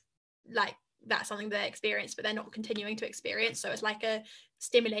like that's something they experience but they're not continuing to experience, so it's like a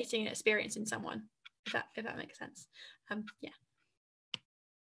stimulating experience in someone, if that makes sense. Yeah,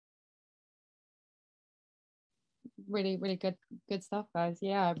 really good stuff, guys.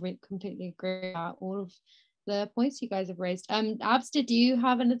 Yeah, I completely agree about all of the points you guys have raised. Abster, do you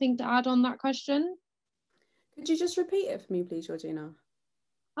have anything to add on that question? Could you just repeat it for me, please, Georgina?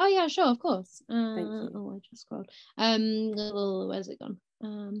 Oh yeah, sure, of course. Thank you. Oh, I just scrolled. Where's it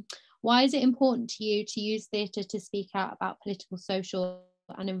gone? Why is it important to you to use theatre to speak out about political, social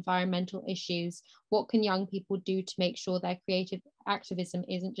and environmental issues? What can young people do to make sure their creative activism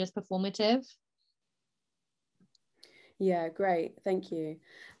isn't just performative? Yeah, great, thank you.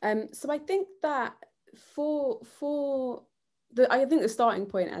 So I think that I think the starting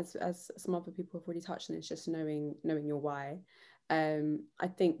point, as some other people have already touched on, is just knowing your why. I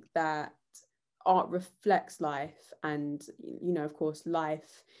think that art reflects life, and of course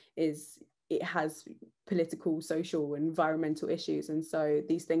life has political, social, environmental issues, and so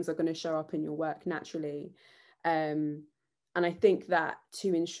these things are going to show up in your work naturally. And I think that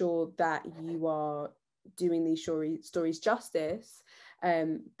to ensure that you are doing these stories justice,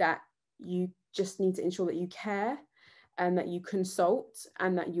 that you just need to ensure that you care and that you consult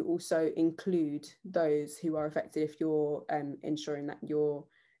and that you also include those who are affected if you're ensuring that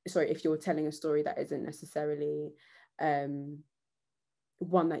if you're telling a story that isn't necessarily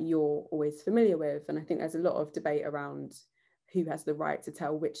one that you're always familiar with. And I think there's a lot of debate around who has the right to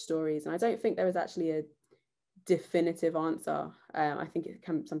tell which stories, and I don't think there is actually a definitive answer. I think it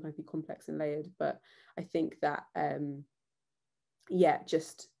can sometimes be complex and layered, but I think that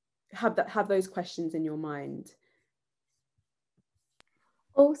just have those questions in your mind.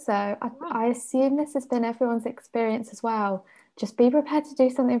 Also, I assume this has been everyone's experience as well. Just be prepared to do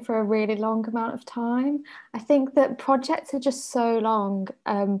something for a really long amount of time. I think that projects are just so long,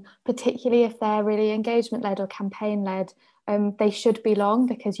 particularly if they're really engagement-led or campaign-led. They should be long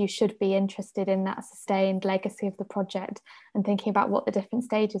because you should be interested in that sustained legacy of the project and thinking about what the different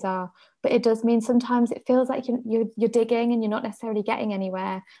stages are. But it does mean sometimes it feels like you're digging and you're not necessarily getting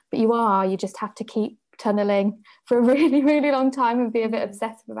anywhere, but you just have to keep tunneling for a really, really long time and be a bit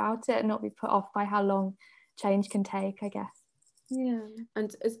obsessive about it and not be put off by how long change can take, I guess. Yeah.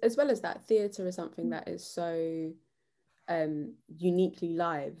 And as well as that, theatre is something that is so uniquely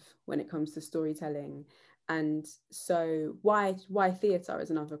live when it comes to storytelling. And so why theatre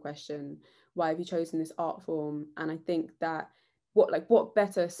is another question. Why have you chosen this art form? And I think that what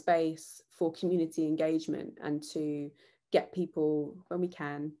better space for community engagement and to get people, when we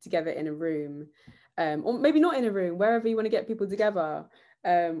can, together in a room, or maybe not in a room, wherever you want to get people together,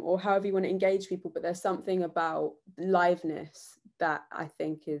 or however you want to engage people. But there's something about liveness that I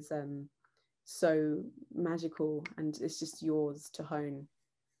think is so magical, and it's just yours to hone.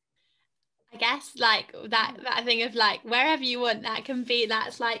 I guess like that thing of like wherever you want, that can be,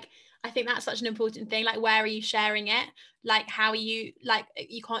 that's like I think that's such an important thing. Like, where are you sharing it? Like, how are you, like,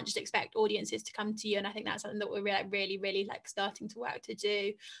 you can't just expect audiences to come to you. And I think that's something that we're really like starting to work to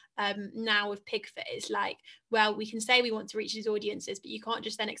do now with Pigfoot. Is like, well, we can say we want to reach these audiences, but you can't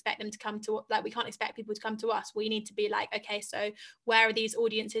just then expect them to come to, like, we can't expect people to come to us. We need to be like, okay, so where are these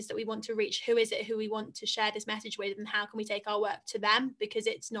audiences that we want to reach? Who is it who we want to share this message with, and how can we take our work to them? Because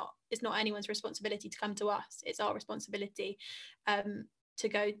it's not anyone's responsibility to come to us. It's our responsibility to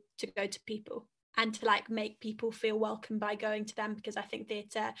go to people, and to like make people feel welcome by going to them, because I think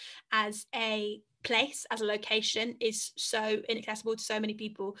theatre as a place, as a location, is so inaccessible to so many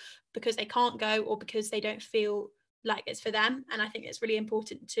people because they can't go or because they don't feel like it's for them. And I think it's really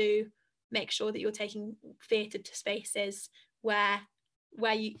important to make sure that you're taking theatre to spaces where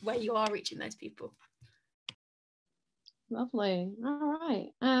you are reaching those people. Lovely. All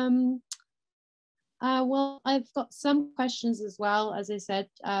right. Well, I've got some questions as well, as I said,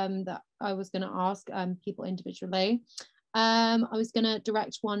 that I was going to ask people individually. I was going to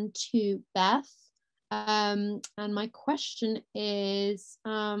direct one to Beth. And my question is,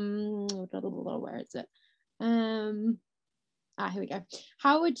 where is it? Here we go.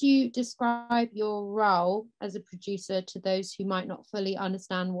 How would you describe your role as a producer to those who might not fully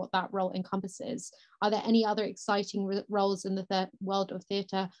understand what that role encompasses? Are there any other exciting roles in the world of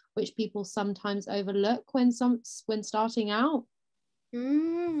theatre which people sometimes overlook when starting out?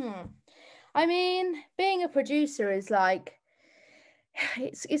 I mean, being a producer is like,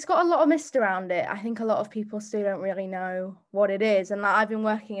 it's got a lot of mist around it. I think a lot of people still don't really know what it is. And like, I've been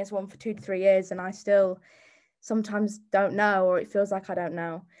working as one for 2 to 3 years, and I still sometimes don't know, or it feels like I don't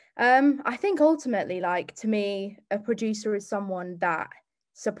know. I think ultimately, like, to me, a producer is someone that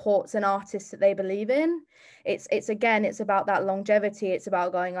supports an artist that they believe in. It's about that longevity. It's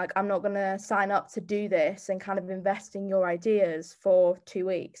about going like, I'm not going to sign up to do this and kind of invest in your ideas for 2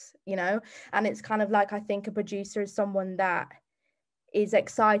 weeks, you know? And it's kind of like, I think a producer is someone that is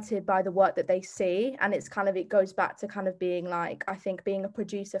excited by the work that they see. And it's kind of, it goes back to kind of being like, I think being a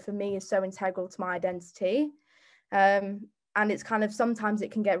producer for me is so integral to my identity. And it's kind of, sometimes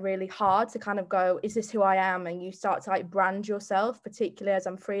it can get really hard to kind of go, is this who I am? And you start to like brand yourself, particularly as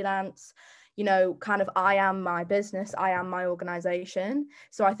I'm freelance, you know, kind of, I am my business, I am my organization.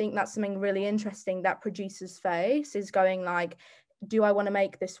 So I think that's something really interesting that producers face, is going like, do I want to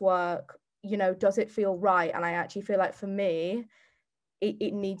make this work? You know, does it feel right? And I actually feel like for me,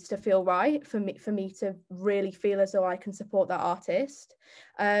 it needs to feel right for me to really feel as though I can support that artist.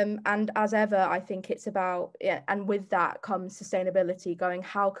 And as ever, I think it's about, and with that comes sustainability, going,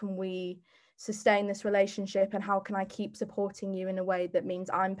 how can we sustain this relationship, and how can I keep supporting you in a way that means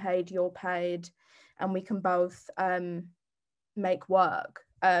I'm paid, you're paid, and we can both make work.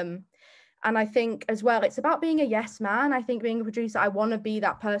 And I think as well, it's about being a yes man. I think being a producer, I want to be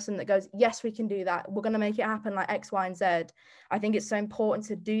that person that goes, yes, we can do that. We're going to make it happen like X, Y, and Z. I think it's so important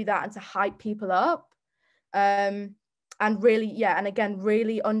to do that and to hype people up. And really, and again,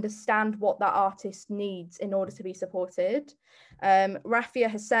 really understand what that artist needs in order to be supported. Rafia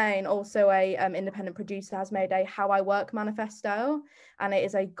Hussain, also a independent producer, has made a How I Work manifesto. And it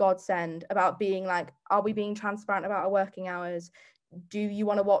is a godsend about being like, are we being transparent about our working hours? Do you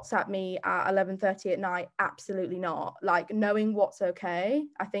want to WhatsApp me at 11:30 at night? Absolutely not. Like, knowing what's okay,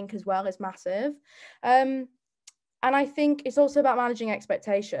 I think as well, is massive. And I think it's also about managing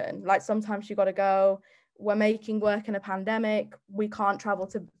expectation. Like, sometimes you got to go, we're making work in a pandemic. We can't travel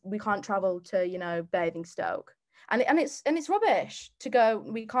to, you know, Basingstoke. And it's rubbish to go,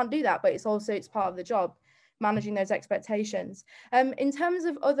 we can't do that, but it's part of the job, managing those expectations. In terms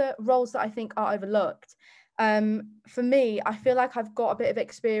of other roles that I think are overlooked, for me, I feel like I've got a bit of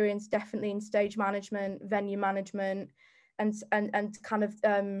experience definitely in stage management, venue management, and kind of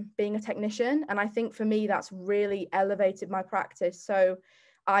being a technician. And I think for me, that's really elevated my practice. So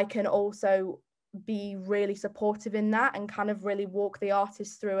I can also be really supportive in that and kind of really walk the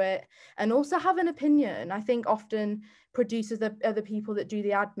artist through it, and also have an opinion. I think often producers are the people that do the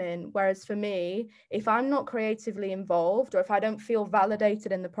admin, whereas for me, if I'm not creatively involved, or if I don't feel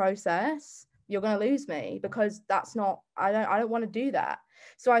validated in the process, you're going to lose me, because that's not, I don't want to do that.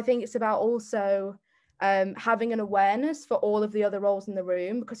 So I think it's about also having an awareness for all of the other roles in the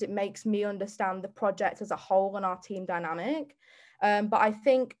room, because it makes me understand the project as a whole and our team dynamic. But I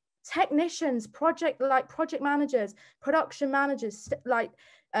think technicians, project managers, production managers,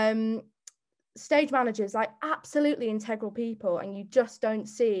 stage managers, like, absolutely integral people. And you just don't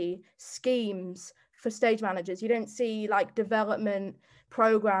see schemes for stage managers. You don't see like development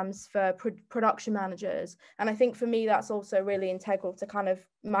programs for production managers. And I think for me, that's also really integral to kind of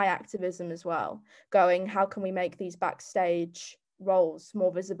my activism as well, going, how can we make these backstage roles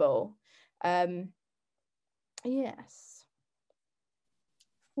more visible. Yes.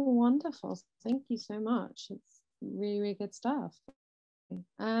 Wonderful. Thank you so much. It's really, really good stuff.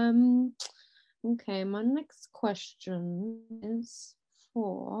 Okay, my next question is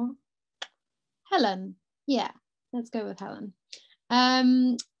for Helen. Yeah, let's go with Helen.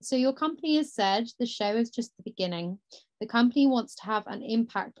 So your company has said the show is just the beginning. The company wants to have an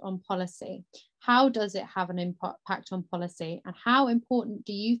impact on policy. How does it have an impact on policy? And how important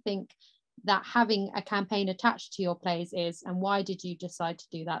do you think that having a campaign attached to your plays is, and why did you decide to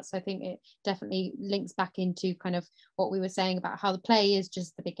do that? So I think it definitely links back into kind of what we were saying about how the play is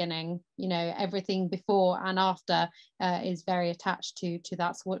just the beginning, you know, everything before and after is very attached to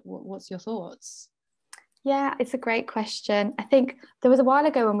that. So what's your thoughts? Yeah, it's a great question. I think there was a while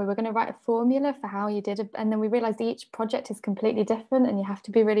ago when we were going to write a formula for how you did it, and then we realized each project is completely different and you have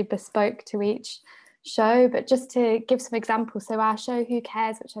to be really bespoke to each show. But just to give some examples, so our show Who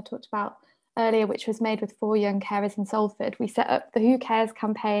Cares, which I talked about earlier, which was made with 4 young carers in Salford, we set up the Who Cares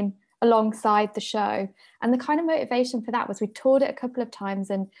campaign alongside the show. And the kind of motivation for that was we toured it a couple of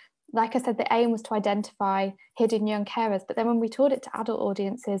times, and like I said, the aim was to identify hidden young carers. But then when we toured it to adult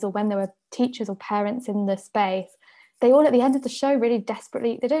audiences, or when there were teachers or parents in the space, they all at the end of the show really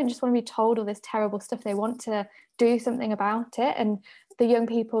desperately, they don't just want to be told all this terrible stuff, they want to do something about it. And the young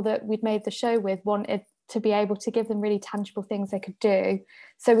people that we'd made the show with wanted to be able to give them really tangible things they could do.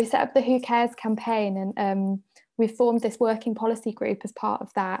 So we set up the Who Cares campaign, and we formed this working policy group as part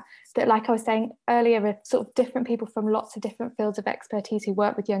of that, like I was saying earlier, are sort of different people from lots of different fields of expertise who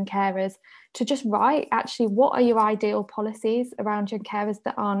work with young carers to just write, actually, what are your ideal policies around young carers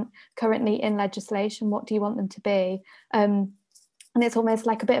that aren't currently in legislation? What do you want them to be? And it's almost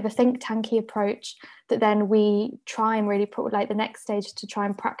like a bit of a think tanky approach that then we try and really put, like, the next stage to try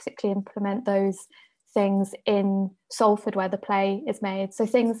and practically implement those things in Salford where the play is made. So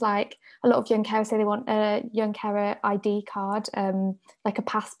things like, a lot of young carers say they want a young carer ID card, like a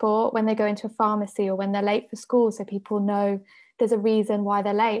passport when they go into a pharmacy or when they're late for school, so people know there's a reason why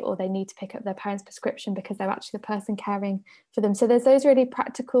they're late, or they need to pick up their parents' prescription because they're actually the person caring for them. So there's those really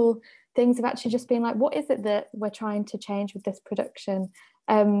practical things of actually just being like, what is it that we're trying to change with this production?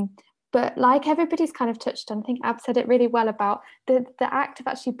 But like everybody's kind of touched on, I think Ab said it really well about the act of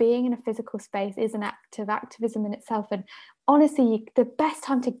actually being in a physical space is an act of activism in itself. And honestly, the best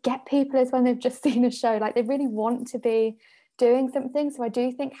time to get people is when they've just seen a show, like they really want to be doing something. So I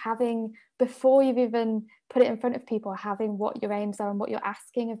do think having, before you've even put it in front of people, having what your aims are and what you're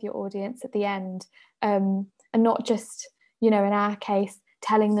asking of your audience at the end, and not just, you know, in our case,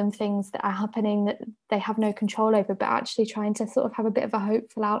 telling them things that are happening that they have no control over, but actually trying to sort of have a bit of a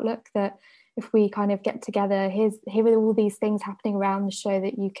hopeful outlook that if we kind of get together, here are all these things happening around the show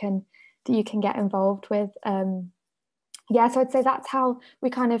that you can get involved with. Yeah, so I'd say that's how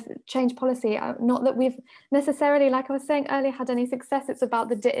we kind of change policy. Not that we've necessarily, like I was saying earlier, had any success. It's about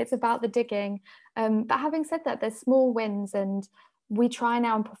the digging. But having said that, there's small wins, and we try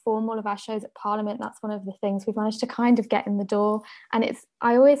now and perform all of our shows at Parliament. That's one of the things we've managed to kind of get in the door. And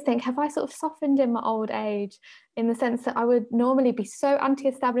I always think, have I sort of softened in my old age, in the sense that I would normally be so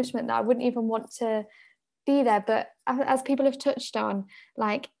anti-establishment that I wouldn't even want to be there? But as people have touched on,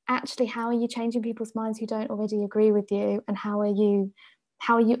 like, actually, how are you changing people's minds who don't already agree with you? And how are you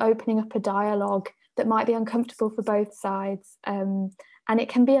opening up a dialogue that might be uncomfortable for both sides? And it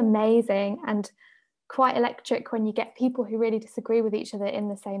can be amazing and quite electric when you get people who really disagree with each other in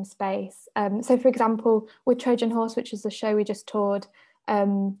the same space. So for example, with Trojan Horse, which is the show we just toured,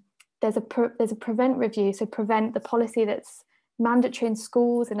 there's a prevent review. So prevent, the policy that's mandatory in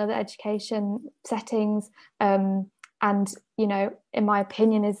schools and other education settings, and, you know, in my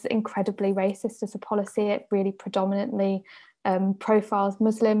opinion, is incredibly racist as a policy. It really predominantly profiles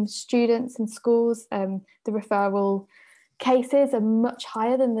Muslim students in schools. The referral cases are much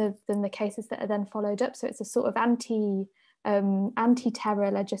higher than the cases that are then followed up. So it's a sort of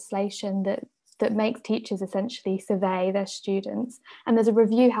anti-terror legislation that makes teachers essentially survey their students. And there's a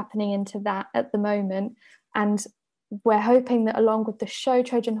review happening into that at the moment. And we're hoping that along with the show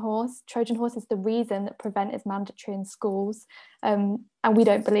Trojan Horse is the reason that Prevent is mandatory in schools. And we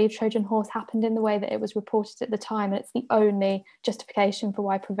don't believe Trojan Horse happened in the way that it was reported at the time. And it's the only justification for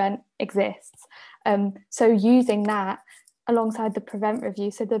why Prevent exists. So using that alongside the Prevent review,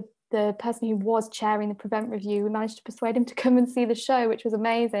 so the person who was chairing the Prevent review, we managed to persuade him to come and see the show, which was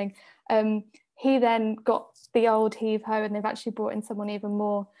amazing. He then got the old heave-ho, and they've actually brought in someone even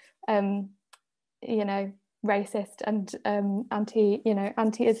more, you know, racist and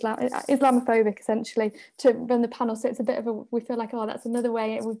anti-Islamophobic essentially to run the panel. So it's a bit of a, we feel like, oh, that's another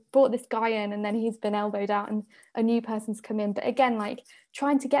way, we've brought this guy in and then he's been elbowed out and a new person's come in. But again, like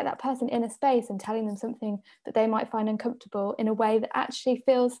trying to get that person in a space and telling them something that they might find uncomfortable in a way that actually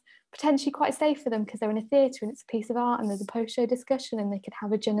feels potentially quite safe for them, because they're in a theatre and it's a piece of art and there's a post-show discussion and they could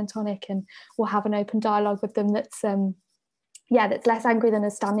have a gin and tonic and we'll have an open dialogue with them that's that's less angry than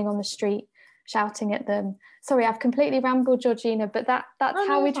us standing on the street shouting at them. Sorry, I've completely rambled, Georgina, but that's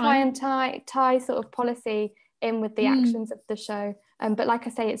how we try and tie sort of policy in with the actions of the show. But like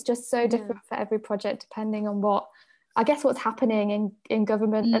I say, it's just so different for every project, depending on what's happening in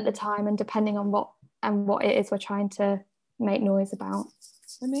government at the time, and depending on what it is we're trying to make noise about.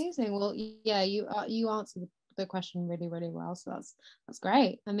 Amazing. Well, yeah, you answered the question really, really well. So that's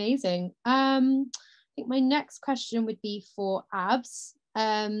great. Amazing. I think my next question would be for Abs.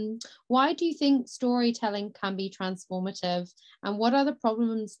 Why do you think storytelling can be transformative, and what are the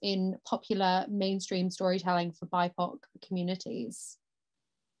problems in popular mainstream storytelling for BIPOC communities?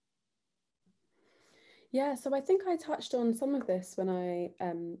 Yeah, so I think I touched on some of this when I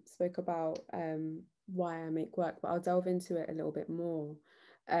spoke about why I make work, but I'll delve into it a little bit more.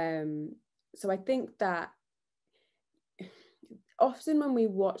 So I think that often when we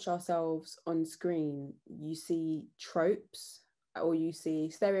watch ourselves on screen, you see tropes or you see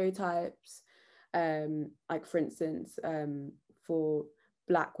stereotypes, like for instance, for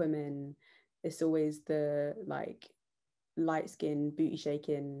Black women, it's always the like light-skinned booty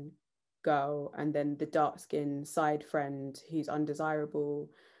shaking girl and then the dark-skinned side friend who's undesirable,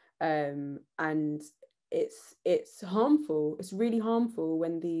 and it's harmful. It's really harmful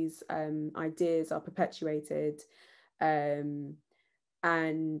when these ideas are perpetuated, and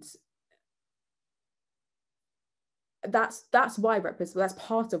that's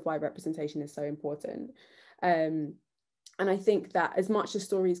part of why representation is so important. And I think that as much as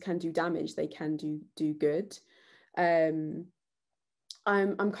stories can do damage, they can do good. I'm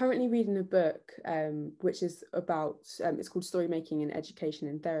currently reading a book which is about it's called Story Making in Education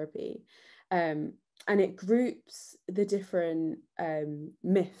and Therapy, and it groups the different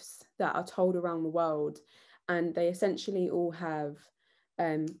myths that are told around the world, and they essentially all have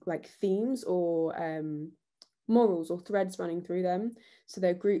like themes or morals or threads running through them. So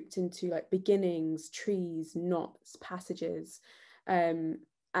they're grouped into like beginnings, trees, knots, passages, and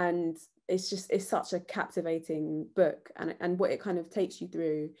it's such a captivating book. And what it kind of takes you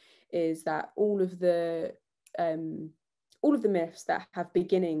through is that all of the myths that have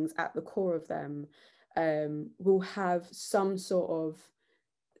beginnings at the core of them will have some sort of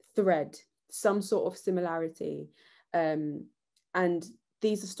thread, some sort of similarity, and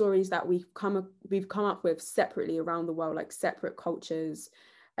these are stories that we've come up with separately around the world, like separate cultures,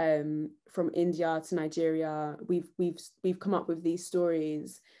 from India to Nigeria. We've come up with these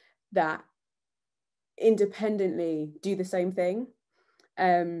stories that independently do the same thing.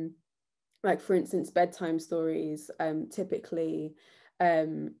 Like for instance, bedtime stories typically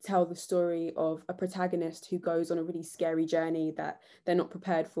tell the story of a protagonist who goes on a really scary journey that they're not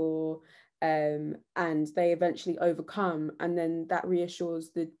prepared for, and they eventually overcome, and then that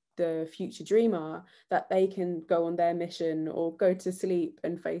reassures the future dreamer that they can go on their mission or go to sleep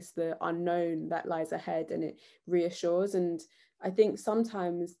and face the unknown that lies ahead, and it reassures. And I think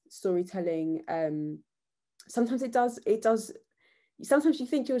sometimes storytelling, sometimes it does sometimes you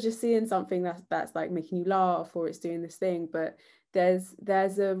think you're just seeing something that's like making you laugh or it's doing this thing, but there's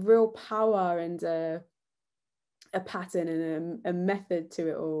a real power and a pattern and a method to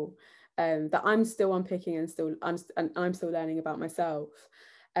it all, that I'm still unpicking and I'm still learning about myself.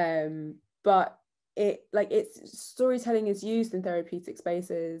 But it's storytelling is used in therapeutic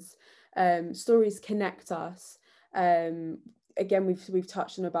spaces. Stories connect us. Again, we've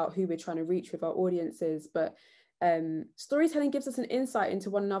touched on about who we're trying to reach with our audiences, but storytelling gives us an insight into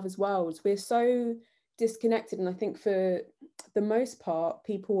one another's worlds. We're so disconnected, and I think for the most part,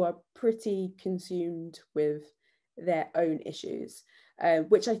 people are pretty consumed with their own issues,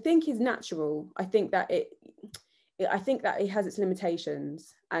 which I think is natural. I think that it has its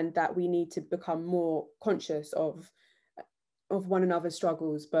limitations, and that we need to become more conscious of one another's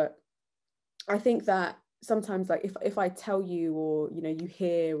struggles. But I think that sometimes, like if I tell you, or you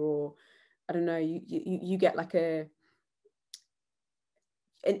hear, or I don't know, you get like an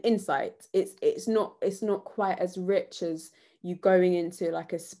insight. It's not quite as rich as you going into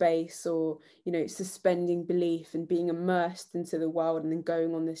like a space, or suspending belief and being immersed into the world and then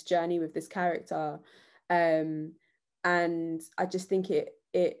going on this journey with this character. And I just think it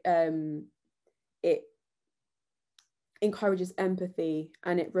encourages empathy,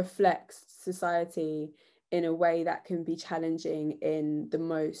 and it reflects society in a way that can be challenging in the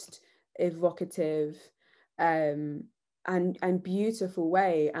most evocative and beautiful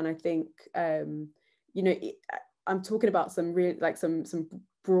way. And I think you know, I'm talking about some real, like some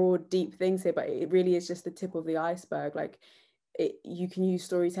broad, deep things here, but it really is just the tip of the iceberg. Like you can use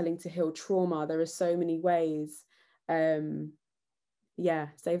storytelling to heal trauma. There are so many ways. Yeah,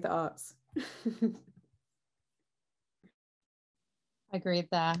 save the arts. I agree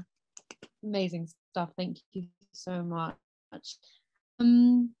there. Amazing stuff. Thank you so much.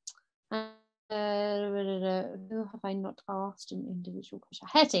 Who have I not asked an individual question?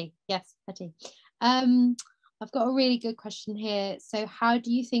 Hetty, yes, Hetty. I've got a really good question here. So how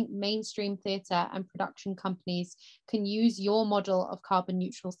do you think mainstream theatre and production companies can use your model of carbon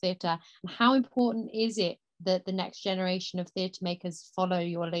neutral theatre? And how important is it that the next generation of theatre makers follow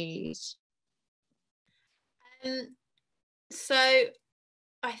your lead? So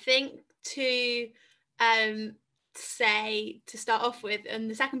I think to say, to start off with, and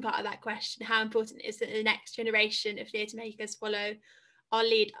the second part of that question, how important is that the next generation of theatre makers follow our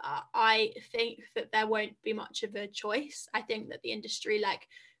lead? I think that there won't be much of a choice. I think that the industry like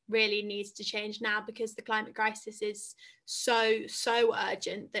really needs to change now, because the climate crisis is so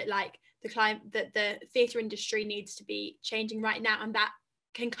urgent that like the theatre industry needs to be changing right now, and that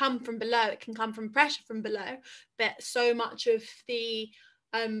can come from below. It can come from pressure from below, but so much of the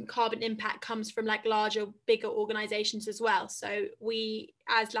carbon impact comes from like larger, bigger organizations as well. So we,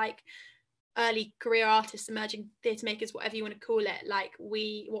 as like early career artists, emerging theatre makers, whatever you want to call it, like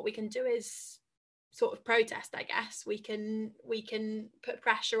what we can do is sort of protest, I guess. We can put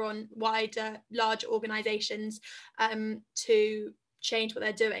pressure on wider, larger organizations to change what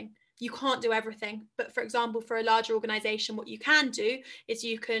they're doing. You can't do everything, but for example, for a larger organization, what you can do is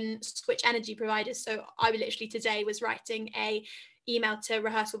you can switch energy providers. So I literally today was writing a email to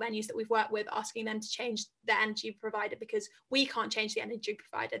rehearsal venues that we've worked with, asking them to change their energy provider, because we can't change the energy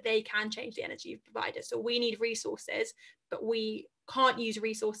provider, they can change the energy provider. So we need resources, but we can't use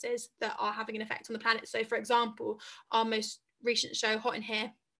resources that are having an effect on the planet. So for example, our most recent show, Hot in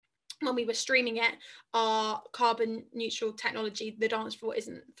Here, when we were streaming it, our carbon neutral technology, the dance floor,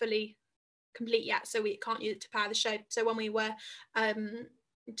 isn't fully complete yet, so we can't use it to power the show. So when we were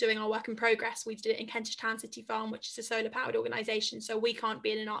doing our work in progress, we did it in Kentish Town City Farm, which is a solar powered organisation. So we can't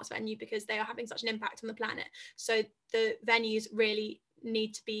be in an arts venue because they are having such an impact on the planet. So the venues really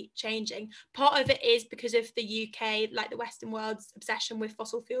need to be changing. Part of it is because of the UK, like the Western world's obsession with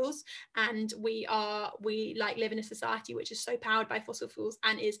fossil fuels, and we like live in a society which is so powered by fossil fuels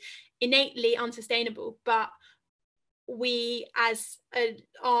and is innately unsustainable. But we as an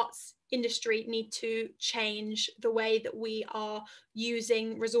arts industry need to change the way that we are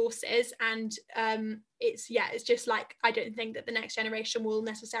using resources, and it's just like, I don't think that the next generation will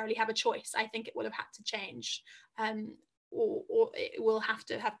necessarily have a choice. I think it will have had to change, or it will have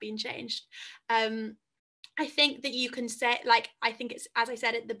to have been changed. I think that you can say, like, I think it's, as I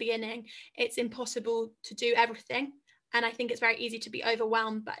said at the beginning, it's impossible to do everything. And I think it's very easy to be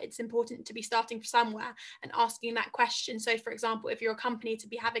overwhelmed, but it's important to be starting somewhere and asking that question. So for example, if you're a company, to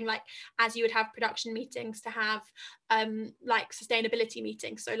be having, like, as you would have production meetings, to have like sustainability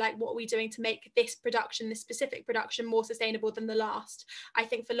meetings. So like, what are we doing to make this specific production more sustainable than the last? I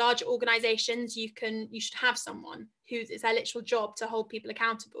think for larger organizations, you should have someone who's, it's their literal job to hold people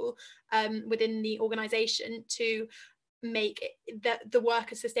accountable within the organization to make the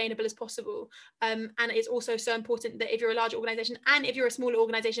work as sustainable as possible. And it's also so important that if you're a large organization and if you're a smaller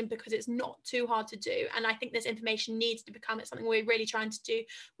organization, because it's not too hard to do, and I think this information needs to become, it's something we're really trying to do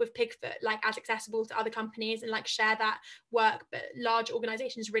with Pigfoot, like as accessible to other companies and like share that work. But large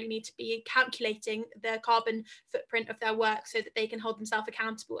organizations really need to be calculating the carbon footprint of their work so that they can hold themselves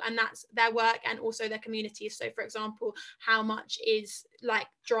accountable, and that's their work and also their communities. So for example, how much is like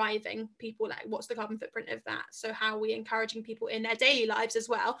driving people, like what's the carbon footprint of that? So how are we encouraging people in their daily lives as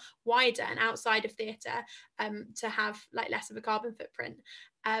well, wider and outside of theatre, to have like less of a carbon footprint?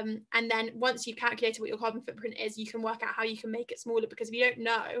 And then once you've calculated what your carbon footprint is, you can work out how you can make it smaller, because if you don't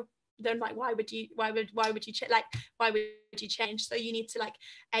know, then like why would you change? So you need to like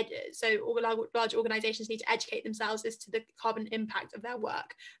large organizations need to educate themselves as to the carbon impact of their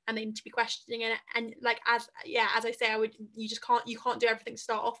work, and they need to be questioning it. And like, as I say, you can't do everything to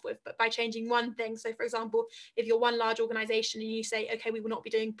start off with, but by changing one thing. So for example, if you're one large organization and you say, okay, we will not be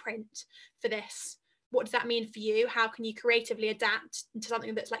doing print for this, what does that mean for you? How can you creatively adapt to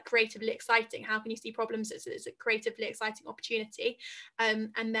something that's like creatively exciting? How can you see problems as a creatively exciting opportunity?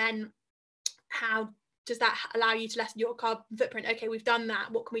 And then how does that allow you to lessen your carbon footprint? Okay, we've done that.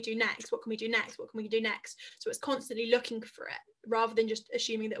 What can we do next? What can we do next? What can we do next? So it's constantly looking for it rather than just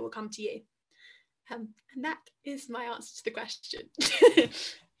assuming that it will come to you. And that is my answer to the question.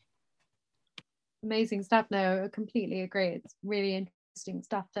 Amazing stuff. No, I completely agree. It's really interesting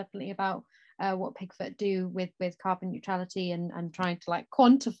stuff, definitely, about what Pigfoot do with carbon neutrality and trying to like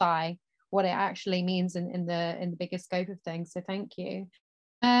quantify what it actually means in the bigger scope of things. So thank you.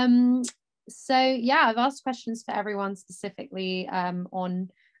 So yeah, I've asked questions for everyone specifically on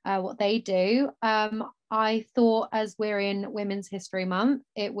what they do. I thought, as we're in Women's History Month,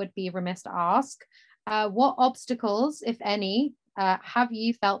 it would be remiss to ask what obstacles, if any, have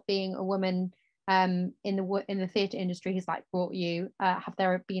you felt being a woman in the theatre industry has like brought you? Have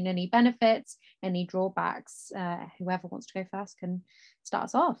there been any benefits, any drawbacks? Whoever wants to go first can start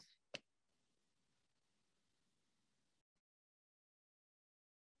us off.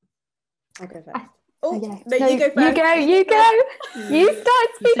 I'll go first. Okay. No, you go first. You go. You start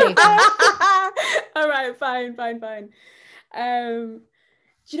speaking. All right, fine.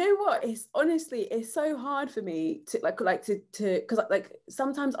 Do you know what? It's so hard for me to because like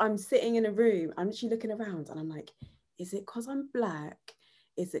sometimes I'm sitting in a room, I'm actually looking around and I'm like, is it because I'm black?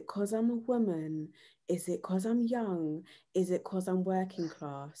 Is it because I'm a woman? Is it because I'm young? Is it because I'm working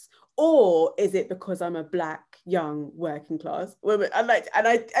class? Or is it because I'm a black, young, working class woman? And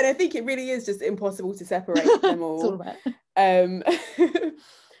I think it really is just impossible to separate them all. It's all about.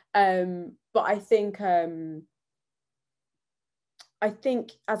 But I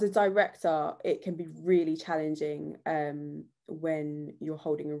think as a director, it can be really challenging when you're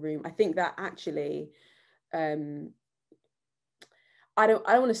holding a room. I think that actually, I don't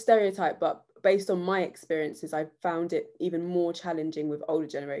want to stereotype, but based on my experiences, I've found it even more challenging with older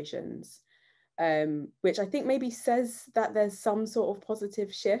generations, which I think maybe says that there's some sort of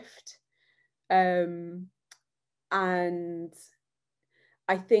positive shift. And I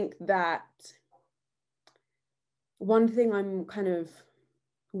think that one thing I'm kind of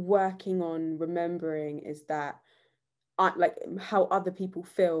working on remembering is that like how other people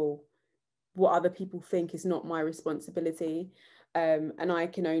feel, what other people think is not my responsibility. And I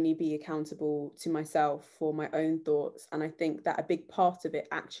can only be accountable to myself for my own thoughts. And I think that a big part of it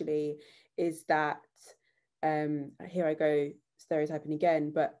actually is that, here I go stereotyping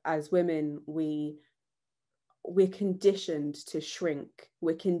again, but as women, we're conditioned to shrink,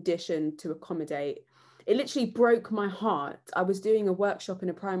 we're conditioned to accommodate. It literally broke my heart. I was doing a workshop in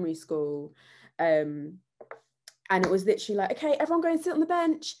a primary school, and it was literally like, okay, everyone go and sit on the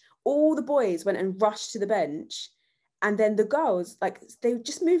bench. All the boys went and rushed to the bench, and then the girls, like, they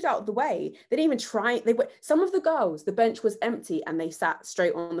just moved out of the way. They didn't even try. Some of the girls, the bench was empty and they sat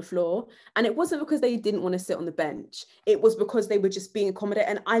straight on the floor. And it wasn't because they didn't want to sit on the bench. It was because they were just being accommodated.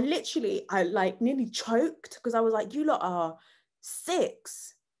 And I like nearly choked, because I was like, you lot are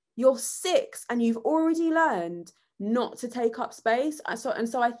 6. You're 6 and you've already learned not to take up space.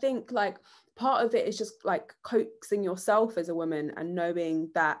 So I think like part of it is just like coaxing yourself as a woman and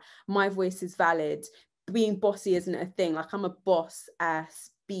knowing that my voice is valid. Being bossy isn't a thing. Like, I'm a boss ass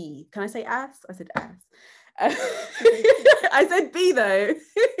B. Can I say ass? I said ass. I said B though.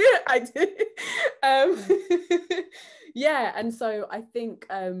 I did. Yeah, and so I think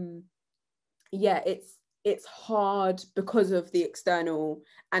it's hard because of the external,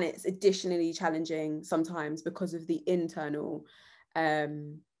 and it's additionally challenging sometimes because of the internal.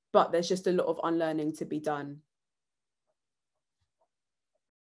 But there's just a lot of unlearning to be done.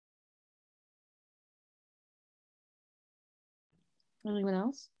 Anyone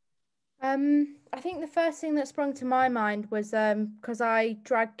else? I think the first thing that sprung to my mind was because I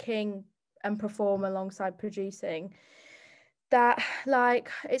drag king and perform alongside producing, that like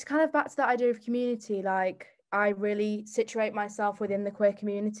it's kind of back to that idea of community. Like, I really situate myself within the queer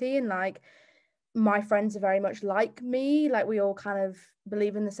community, and like my friends are very much like me. Like, we all kind of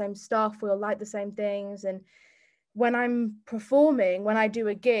believe in the same stuff, we all like the same things. And when I'm performing, when I do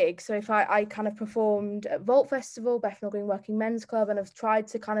a gig, so if I kind of performed at Vault Festival, Bethnal Green Working Men's Club, and I've tried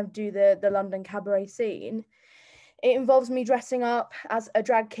to kind of do the London cabaret scene, it involves me dressing up as a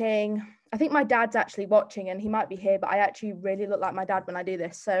drag king. I think my dad's actually watching and he might be here, but I actually really look like my dad when I do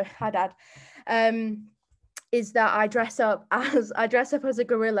this. So hi, Dad. Is that I dress up as a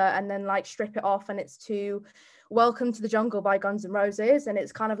gorilla and then like strip it off, and it's to Welcome to the Jungle by Guns N' Roses, and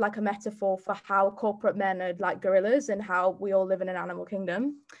it's kind of like a metaphor for how corporate men are like gorillas and how we all live in an animal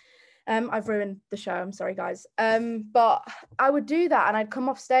kingdom. I've ruined the show, I'm sorry guys. But I would do that and I'd come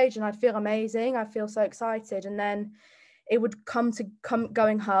off stage and I'd feel amazing. I'd feel so excited, and then it would come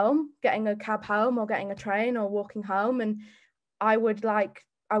going home, getting a cab home or getting a train or walking home, and I would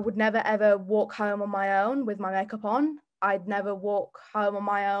never ever walk home on my own with my makeup on. I'd never walk home on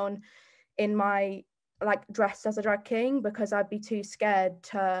my own in my like dressed as a drag king, because I'd be too scared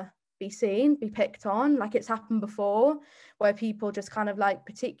to be seen, be picked on. Like, it's happened before where people just kind of like,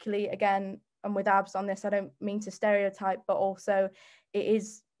 particularly again, and with Abs on this, I don't mean to stereotype, but also it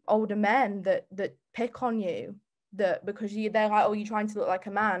is older men that pick on you, that because they're like, oh, you're trying to look like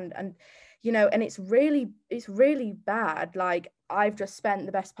a man. And you know, and it's really bad. Like, I've just spent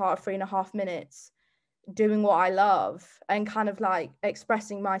the best part of 3.5 minutes doing what I love and kind of like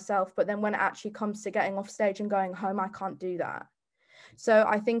expressing myself, but then when it actually comes to getting off stage and going home, I can't do that. So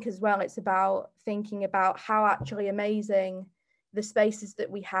I think as well, it's about thinking about how actually amazing the spaces that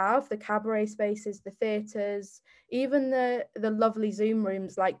we have, the cabaret spaces, the theatres, even the lovely Zoom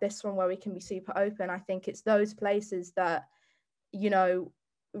rooms like this one where we can be super open. I think it's those places that, you know,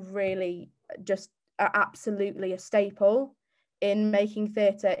 really just are absolutely a staple in making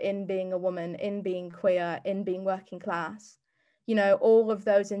theatre, in being a woman, in being queer, in being working class. You know, all of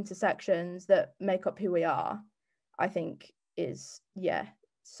those intersections that make up who we are, I think is, yeah,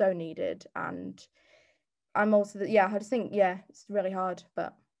 so needed. And I'm also, I just think, it's really hard,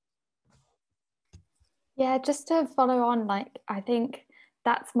 but. Yeah, just to follow on, like, I think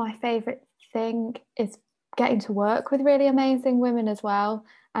that's my favourite thing is getting to work with really amazing women as well.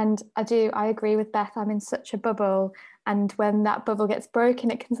 And I agree with Beth, I'm in such a bubble. And when that bubble gets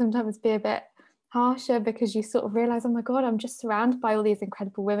broken, it can sometimes be a bit harsher because you sort of realise, oh my God, I'm just surrounded by all these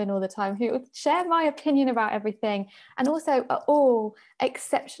incredible women all the time who share my opinion about everything and also are all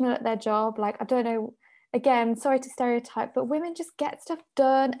exceptional at their job. Like, I don't know, again, sorry to stereotype, but women just get stuff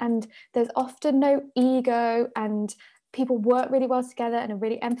done and there's often no ego and people work really well together and are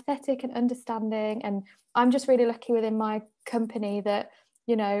really empathetic and understanding. And I'm just really lucky within my company that,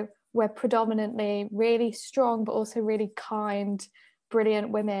 you know, we're predominantly really strong, but also really kind, brilliant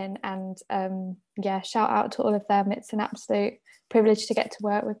women. And shout out to all of them. It's an absolute privilege to get to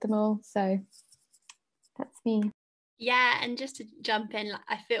work with them all. So that's me. Yeah, and just to jump in,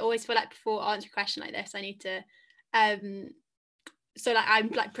 I always feel like before I answer a question like this, I need to so like I'm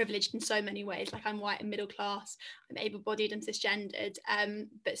like privileged in so many ways. Like, I'm white and middle class, I'm able-bodied and cisgendered,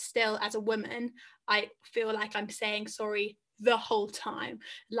 but still as a woman I feel like I'm saying sorry the whole time.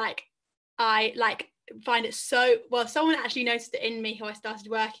 Like, I find it so well. Someone actually noticed it in me who I started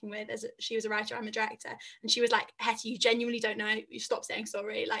working with, as she was a writer, I'm a director, and she was like, Hetty, you genuinely don't know, you stop saying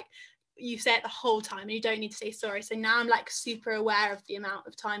sorry, like you say it the whole time and you don't need to say sorry. So now I'm like super aware of the amount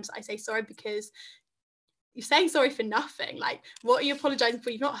of times I say sorry, because you're saying sorry for nothing. Like, what are you apologizing for?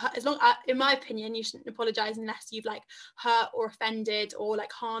 You've not hurt, in my opinion, you shouldn't apologize unless you've like hurt or offended or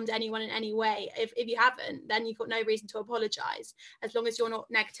like harmed anyone in any way. If you haven't, then you've got no reason to apologize, as long as you're not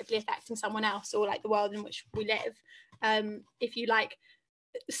negatively affecting someone else or like the world in which we live. If you like,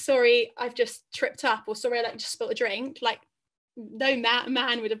 sorry, I've just tripped up, or sorry, I like just spilled a drink, like no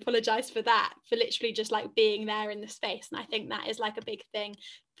man would apologize for that, for literally just like being there in the space. And I think that is like a big thing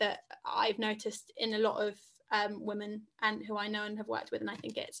that I've noticed in a lot of women and who I know and have worked with. And I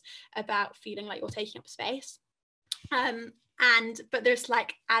think it's about feeling like you're taking up space. But there's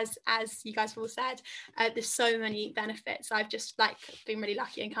like, as you guys have all said, there's so many benefits. I've just like been really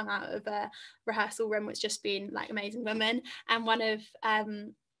lucky and come out of a rehearsal room which just been like amazing women, and one of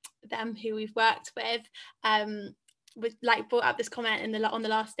them who we've worked with was like brought up this comment on the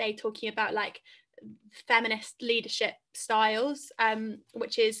last day, talking about like feminist leadership styles,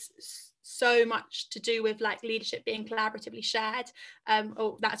 which is so much to do with like leadership being collaboratively shared.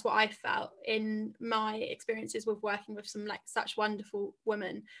 Or that's what I felt in my experiences with working with some like such wonderful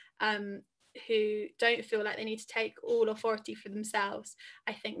women who don't feel like they need to take all authority for themselves.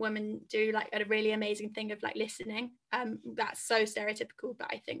 I think women do like a really amazing thing of like listening. That's so stereotypical, but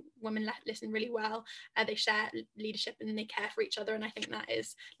I think women listen really well. They share leadership and they care for each other, and I think that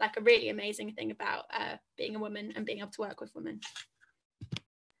is like a really amazing thing about being a woman and being able to work with women.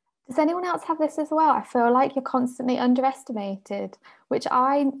 Does anyone else have this as well? I feel like you're constantly underestimated, which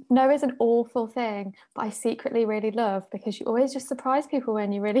I know is an awful thing, but I secretly really love, because you always just surprise people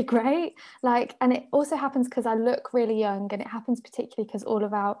when you're really great. Like, and it also happens because I look really young, and it happens particularly because all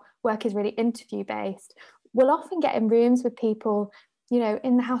of our work is really interview based. We'll often get in rooms with people, you know,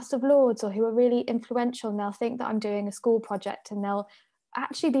 in the House of Lords, or who are really influential, and they'll think that I'm doing a school project, and they'll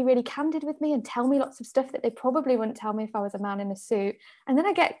actually be really candid with me and tell me lots of stuff that they probably wouldn't tell me if I was a man in a suit. And then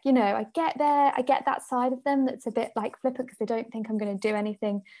I get that side of them that's a bit like flippant, because they don't think I'm going to do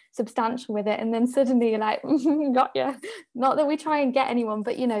anything substantial with it. And then suddenly you're like, got you. Not that we try and get anyone,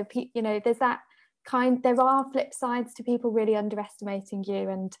 but you know, there's that there are flip sides to people really underestimating you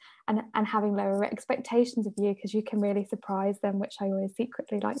and having lower expectations of you, because you can really surprise them, which I always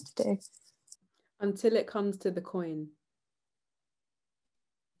secretly like to do. Until it comes to the coin.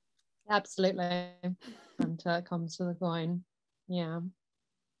 Absolutely. Until it comes to the coin. Yeah.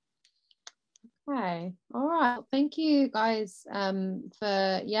 Okay, all right. Thank you guys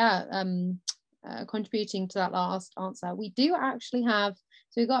for contributing to that last answer. We do actually have,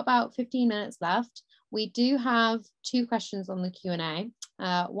 so we've got about 15 minutes left. We do have 2 questions on the Q&A.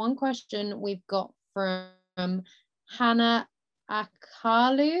 One question we've got from Hannah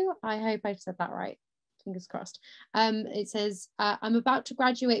Akalu. I hope I said that right. Fingers crossed. It says, I'm about to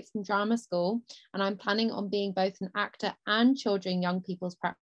graduate from drama school and I'm planning on being both an actor and children young people's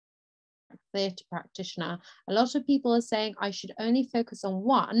theatre practitioner. A lot of people are saying I should only focus on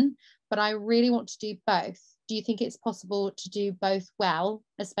one, but I really want to do both. Do you think it's possible to do both well,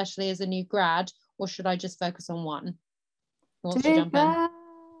 especially as a new grad, or should I just focus on one? Who wants to jump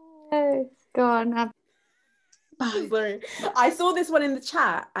in? Go on. Sorry, I saw this one in the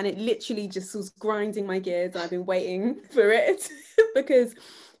chat and it literally just was grinding my gears, and I've been waiting for it because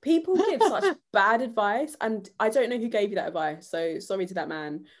people give such bad advice, and I don't know who gave you that advice, so sorry to that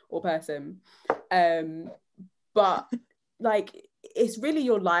man or person, but like, it's really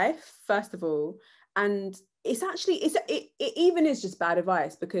your life first of all, and it's actually it even is just bad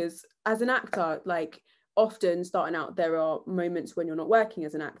advice, because as an actor, like, often starting out there are moments when you're not working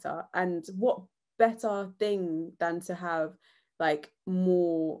as an actor, and what better thing than to have like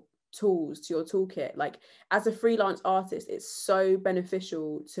more tools to your toolkit. Like, as a freelance artist, it's so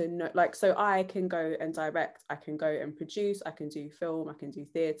beneficial to know, like, so I can go and direct, I can go and produce, I can do film, I can do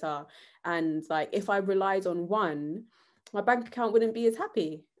theatre, and like, if I relied on one, my bank account wouldn't be as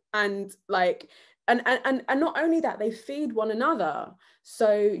happy. And like, and not only that, they feed one another.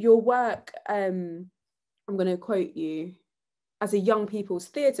 So your work, I'm going to quote you, as a young people's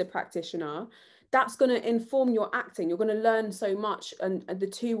theatre practitioner, that's going to inform your acting. You're going to learn so much, and the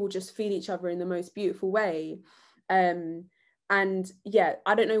two will just feed each other in the most beautiful way. And yeah,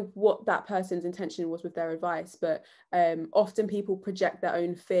 I don't know what that person's intention was with their advice, but often people project their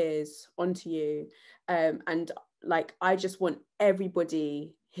own fears onto you. And like, I just want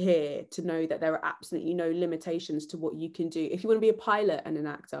everybody here to know that there are absolutely no limitations to what you can do. If you want to be a pilot and an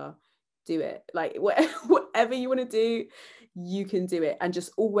actor, do it. Like, whatever you want to do, you can do it, and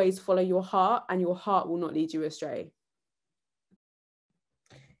just always follow your heart, and your heart will not lead you astray.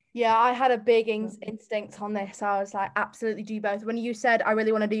 Yeah, I had a big instinct on this. I was like, absolutely do both. When you said I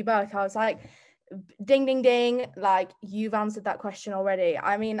really want to do both, I was like, ding ding ding, like, you've answered that question already.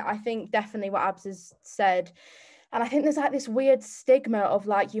 I mean, I think definitely what Abs has said, and I think there's like this weird stigma of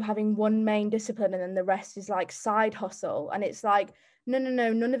like you having one main discipline and then the rest is like side hustle, and it's like, no,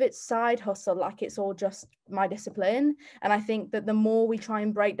 none of it's side hustle. Like, it's all just my discipline. And I think that the more we try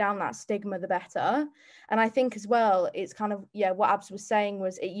and break down that stigma, the better. And I think as well, it's kind of, yeah, what Abs was saying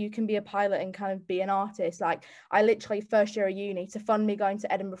was you can be a pilot and kind of be an artist. Like, I literally, first year of uni, to fund me going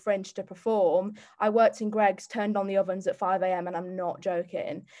to Edinburgh Fringe to perform, I worked in Greg's, turned on the ovens at 5 a.m, and I'm not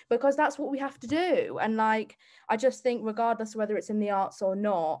joking, because that's what we have to do. And like, I just think regardless of whether it's in the arts or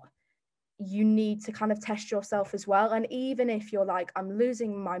not, you need to kind of test yourself as well. And even if you're like, I'm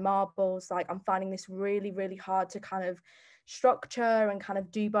losing my marbles, like, I'm finding this really, really hard to kind of structure and kind of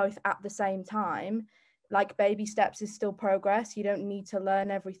do both at the same time, like, baby steps is still progress. You don't need to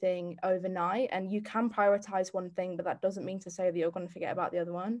learn everything overnight, and you can prioritize one thing, but that doesn't mean to say that you're going to forget about the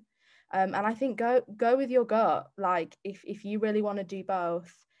other one. And I think go with your gut. Like, if you really want to do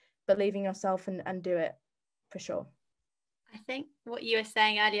both, believe in yourself and do it, for sure. I think what you were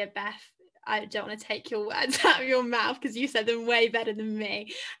saying earlier, Beth, I don't want to take your words out of your mouth because you said them way better than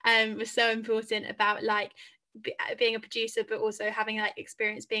me, was so important about like being a producer, but also having like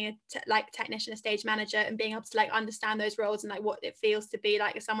experience being a technician, a stage manager, and being able to like understand those roles and like what it feels to be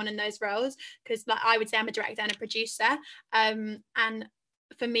like someone in those roles. Because like, I would say I'm a director and a producer, and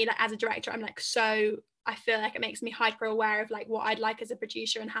for me, like, as a director, I'm like, so I feel like it makes me hyper aware of like what I'd like as a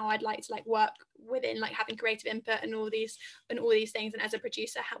producer and how I'd like to like work within like having creative input and all these things, and as a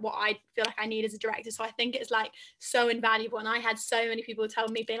producer what I feel like I need as a director. So I think it's like so invaluable, and I had so many people tell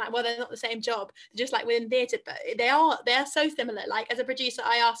me, being like, well, they're not the same job, they're just like within theatre, but they are so similar. Like, as a producer,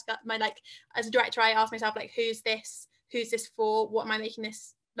 I ask my, like, as a director, I ask myself, like, who's this for, what am I making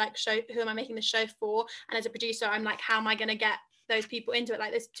this like show, who am I making the show for? And as a producer, I'm like, how am I going to get those people into it?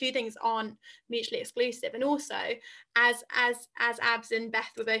 Like, those two things aren't mutually exclusive. And also, as Abs and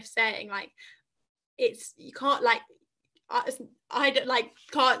Beth were both saying, like, it's, you can't like, I don't like,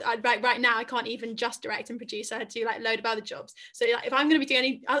 can't right now I can't even just direct and produce. I had to do like a load of other jobs. So like, if I'm going to be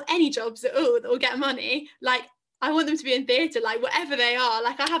doing any jobs that will get money, like, I want them to be in theatre, like, whatever they are.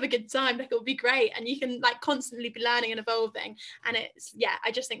 Like, I have a good time, like, it'll be great, and you can like constantly be learning and evolving. And it's, yeah,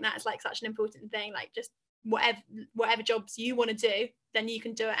 I just think that's like such an important thing. Like, just whatever jobs you want to do, then you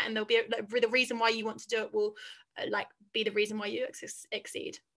can do it, and there'll be like, the reason why you want to do it will like be the reason why you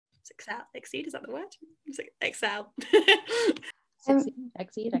exceed. exceed, is that the word? Excel.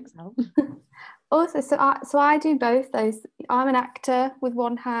 Exceed, excel. Also, so I do both those. I'm an actor with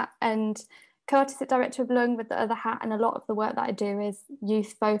one hat and co-artistic director of Lung with the other hat, and a lot of the work that I do is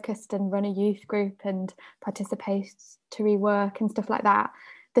youth focused and run a youth group and participatory work and stuff like that.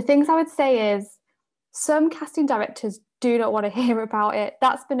 The things I would say is some casting directors do not want to hear about it.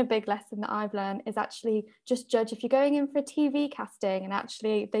 That's been a big lesson that I've learned, is actually just judge. If you're going in for a TV casting and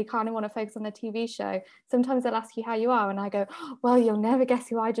actually they kind of want to focus on the TV show, sometimes they'll ask you how you are, and I go, well, you'll never guess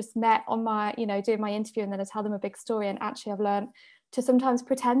who I just met on my, doing my interview, and then I tell them a big story. And actually I've learned to sometimes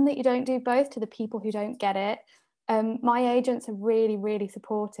pretend that you don't do both to the people who don't get it. My agents are really, really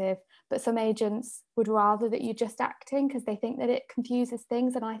supportive, but some agents would rather that you're just acting because they think that it confuses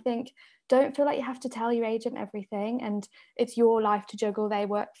things. And I think, don't feel like you have to tell your agent everything, and it's your life to juggle. They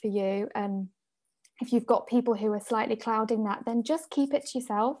work for you. And if you've got people who are slightly clouding that, then just keep it to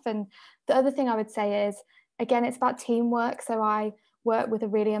yourself. And the other thing I would say is, again, it's about teamwork. So I work with a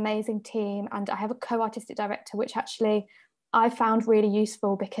really amazing team, and I have a co-artistic director, which actually I found really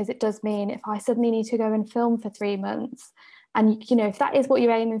useful, because it does mean if I suddenly need to go and film for 3 months, and if that is what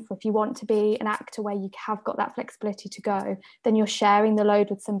you're aiming for, if you want to be an actor where you have got that flexibility to go, then you're sharing the load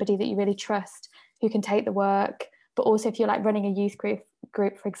with somebody that you really trust, who can take the work. But also if you're like running a youth group,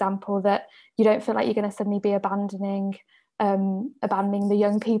 for example, that you don't feel like you're going to suddenly be abandoning the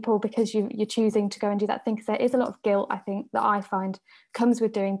young people because you're choosing to go and do that thing, because there is a lot of guilt, I think, that I find comes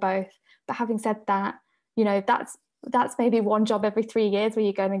with doing both. But having said that, that's maybe one job every 3 years where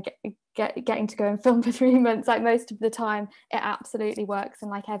you're going to getting to go and film for 3 months. Like, most of the time it absolutely works, and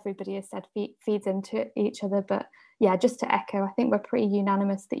like everybody has said, feeds into each other. But yeah, just to echo, I think we're pretty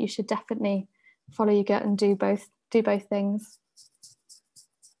unanimous that you should definitely follow your gut and do both things.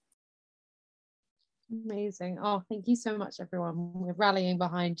 Amazing. Oh, thank you so much, everyone. We're rallying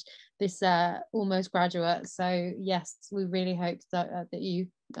behind this almost graduate. So yes, we really hope that you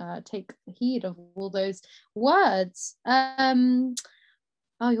take heed of all those words.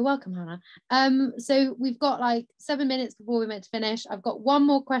 Oh, you're welcome, Hannah. So we've got like 7 minutes before we're meant to finish. I've got one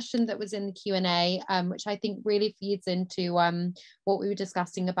more question that was in the Q&A, which I think really feeds into what we were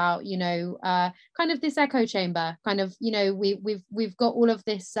discussing about, kind of this echo chamber, kind of, we've got all of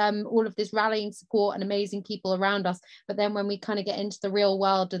this rallying support and amazing people around us, but then when we kind of get into the real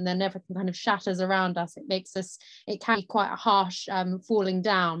world and then everything kind of shatters around us, it can be quite a harsh falling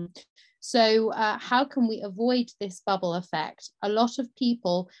down. So how can we avoid this bubble effect? A lot of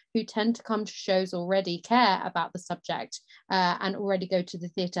people who tend to come to shows already care about the subject and already go to the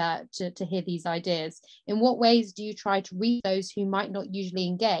theatre to hear these ideas. In what ways do you try to reach those who might not usually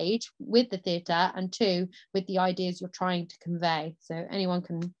engage with the theatre, and two, with the ideas you're trying to convey? So anyone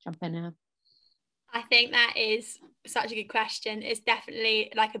can jump in here. I think that is such a good question. It's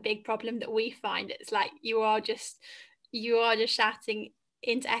definitely like a big problem that we find. It's like you are just shouting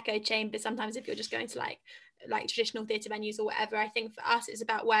into echo chambers sometimes if you're just going to like traditional theatre venues or whatever. I think for us it's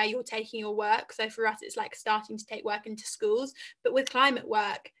about where you're taking your work. So for us it's like starting to take work into schools, but with climate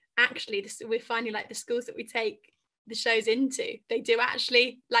work, actually we're finding like the schools that we take the shows into, they do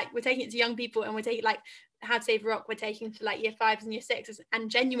actually, like, we're taking it to young people, and we're taking like How to Save Rock, we're taking to like year 5s and year 6s, and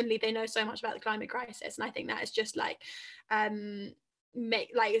genuinely they know so much about the climate crisis. And I think that is just like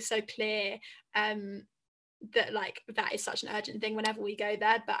make like it's so clear that like that is such an urgent thing whenever we go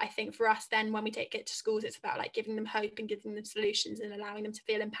there. But I think for us then, when we take it to schools, it's about like giving them hope and giving them solutions and allowing them to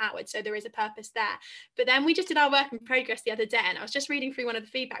feel empowered. So there is a purpose there. But then we just did our work in progress the other day, and I was just reading through one of the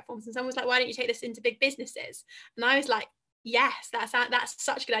feedback forms, and someone was like, why don't you take this into big businesses? And I was like, yes, that's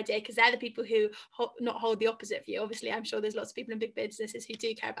such a good idea, because they're the people who hold the opposite view. Obviously I'm sure there's lots of people in big businesses who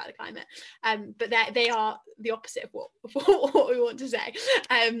do care about the climate, but they are the opposite of what we want to say.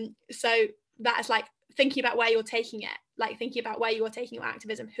 So that's like thinking about where you're taking it, like thinking about where you're taking your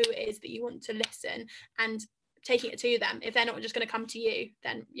activism, who it is that you want to listen, and taking it to them. If they're not just going to come to you,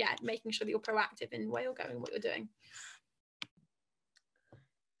 then yeah, making sure that you're proactive in where you're going, what you're doing.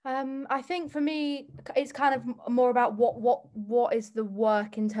 I think for me it's kind of more about what is the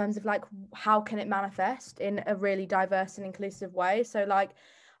work in terms of like how can it manifest in a really diverse and inclusive way. So like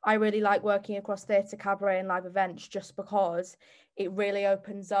I really like working across theatre, cabaret and live events, just because it really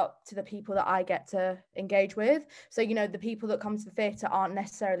opens up to the people that I get to engage with. So, the people that come to the theatre aren't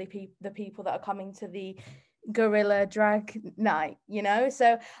necessarily the people that are coming to the guerrilla drag night,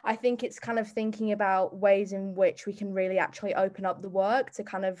 So I think it's kind of thinking about ways in which we can really actually open up the work to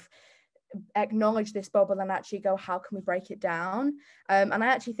kind of acknowledge this bubble and actually go, how can we break it down? And I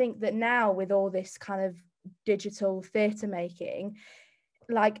actually think that now with all this kind of digital theatre making,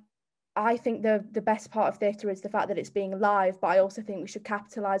 like I think the best part of theatre is the fact that it's being live, but I also think we should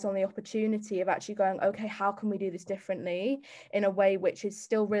capitalise on the opportunity of actually going, okay, how can we do this differently in a way which is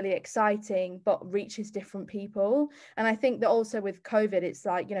still really exciting but reaches different people. And I think that also with COVID, it's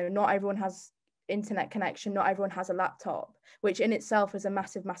like, you know, not everyone has internet connection, not everyone has a laptop, which in itself is a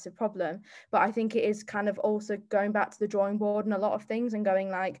massive problem. But I think it is kind of also going back to the drawing board and a lot of things and going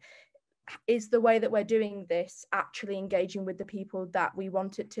like, is the way that we're doing this actually engaging with the people that we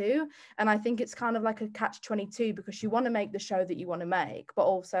want it to? And I think it's kind of like a catch-22, because you want to make the show that you want to make, but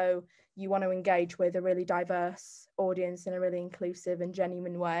also you want to engage with a really diverse audience in a really inclusive and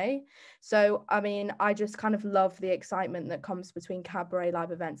genuine way. So I mean, I just kind of love the excitement that comes between cabaret,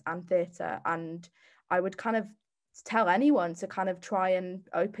 live events and theatre, and I would kind of tell anyone to kind of try and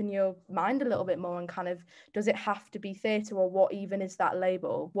open your mind a little bit more and kind of, does it have to be theatre, or what even is that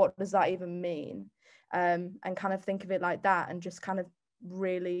label, what does that even mean, and kind of think of it like that and just kind of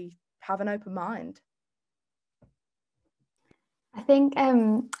really have an open mind. I think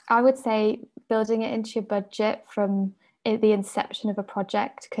I would say building it into your budget from the inception of a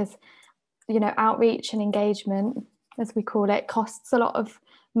project, because, you know, outreach and engagement, as we call it, costs a lot of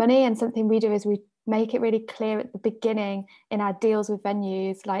money. And something we do is we make it really clear at the beginning in our deals with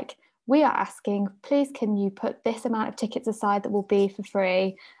venues, like, we are asking, please can you put this amount of tickets aside that will be for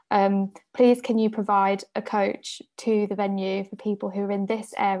free, please can you provide a coach to the venue for people who are in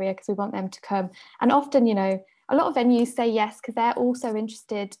this area because we want them to come. And often, you know, a lot of venues say yes because they're also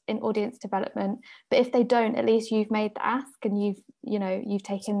interested in audience development, but if they don't, at least you've made the ask and you've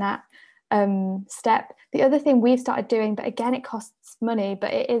taken that step. The other thing we've started doing, but again it costs money,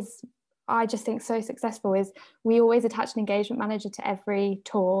 but it is, I just think, so successful, is we always attach an engagement manager to every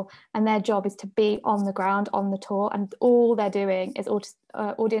tour, and their job is to be on the ground on the tour, and all they're doing is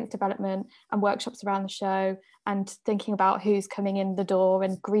audience development and workshops around the show and thinking about who's coming in the door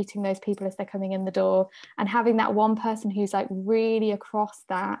and greeting those people as they're coming in the door. And having that one person who's like really across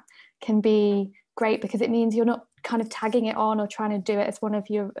that can be great, because it means you're not kind of tagging it on or trying to do it as one of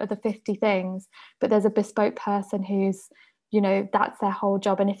your other 50 things, but there's a bespoke person who's, you know, that's their whole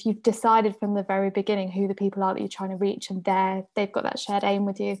job. And if you've decided from the very beginning who the people are that you're trying to reach, and they've got that shared aim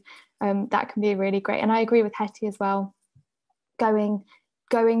with you, that can be really great. And I agree with Hetty as well, going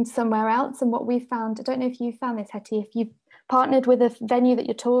somewhere else. And what we found, I don't know if you found this, Hetty, if you've partnered with a venue that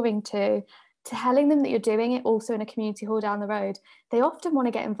you're touring to telling them that you're doing it also in a community hall down the road, they often want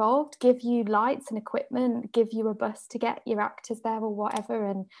to get involved, give you lights and equipment, give you a bus to get your actors there or whatever.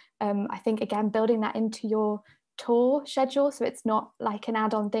 And I think, again, building that into your tour schedule, so it's not like an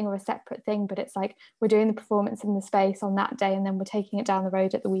add-on thing or a separate thing, but it's like, we're doing the performance in the space on that day and then we're taking it down the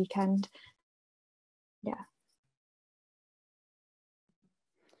road at the weekend.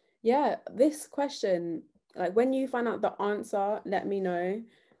 Yeah, this question, like, when you find out the answer, let me know,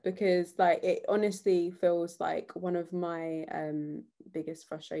 because like it honestly feels like one of my biggest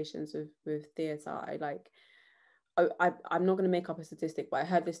frustrations with theatre. I'm not going to make up a statistic, but I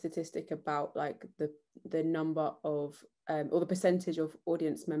heard this statistic about like the number of or the percentage of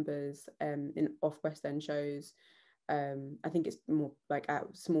audience members in off West End shows. I think it's more like at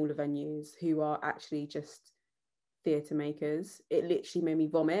smaller venues, who are actually just theatre makers. It literally made me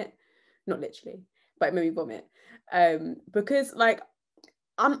vomit. Not literally, but it made me vomit. Because like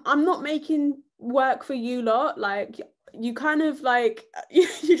I'm not making work for you lot. Like, you kind of like you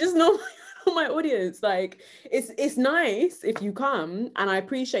just know my audience. Like, it's nice if you come, and I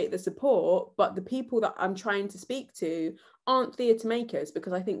appreciate the support, but the people that I'm trying to speak to aren't theatre makers,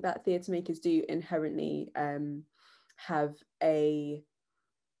 because I think that theatre makers do inherently have a,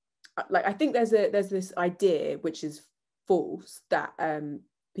 like, I think there's this idea which is false, that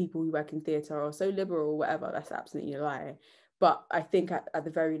people who work in theatre are so liberal or whatever. That's absolutely a lie. But I think at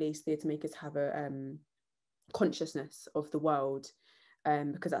the very least, theatre makers have a consciousness of the world,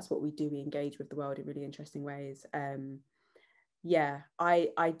 because that's what we do. We engage with the world in really interesting ways. Yeah,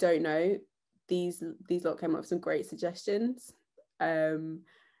 I don't know. These lot came up with some great suggestions. And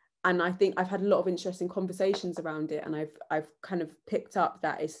I think I've had a lot of interesting conversations around it, and I've kind of picked up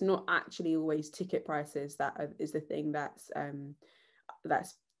that it's not actually always ticket prices that is the thing that's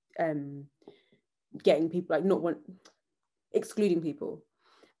getting people, like, excluding people,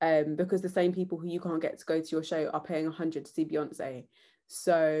 because the same people who you can't get to go to your show are paying 100 to see Beyonce.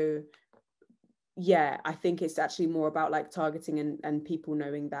 So yeah, I think it's actually more about like targeting and people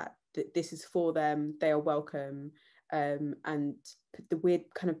knowing that this is for them, they are welcome. And the weird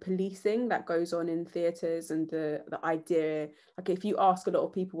kind of policing that goes on in theatres, and the idea, like, if you ask a lot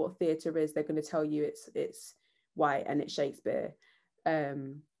of people what theatre is, they're going to tell you it's white and it's Shakespeare,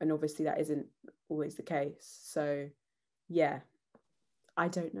 and obviously that isn't always the case. So yeah, I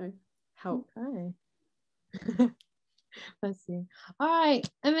don't know. help. Okay. Let's see. All right,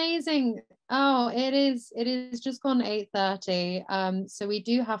 amazing. Oh, it is just gone 8:30. So we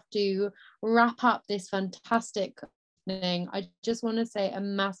do have to wrap up this fantastic evening. I just want to say a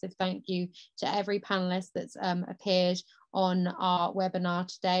massive thank you to every panelist that's appeared on our webinar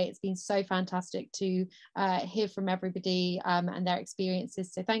today. It's been so fantastic to hear from everybody and their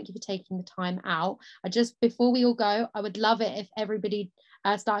experiences. So thank you for taking the time out. Before we all go, I would love it if everybody,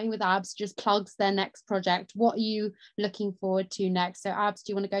 starting with Abs, just plugs their next project. What are you looking forward to next? So Abs,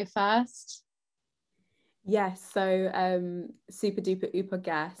 do you want to go first? Yes, so super duper ooper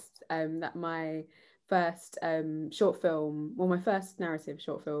guest, that my first short film, well, my first narrative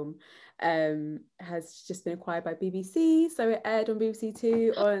short film has just been acquired by BBC. So it aired on BBC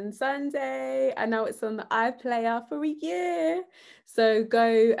Two on Sunday, and now it's on the iPlayer for a year. So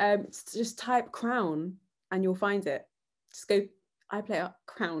go just type Crown and you'll find it. Just go iPlayer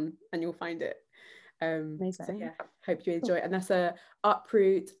Crown and you'll find it. So yeah, hope you enjoy it. And that's a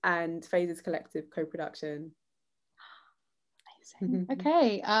Uproot and Phases Collective co-production. Amazing.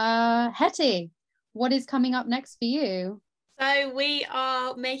 Okay, Hetty, what is coming up next for you? So we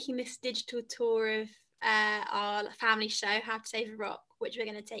are making this digital tour of our family show, How to Save a Rock, which we're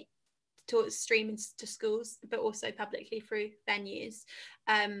going to take to stream to schools, but also publicly through venues.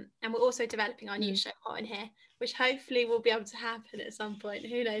 And we're also developing our new show, Hot in Here, which hopefully will be able to happen at some point.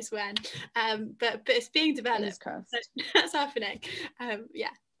 Who knows when? But it's being developed. So that's happening. Yeah.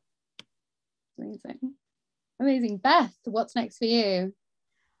 Amazing. Beth, what's next for you?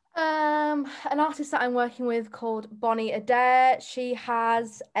 An artist that I'm working with called Bonnie Adair. She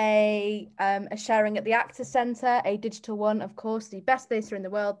has a sharing at the Actors Centre, a digital one, of course, the best theatre in the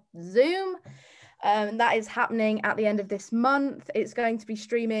world, Zoom. That is happening at the end of this month. It's going to be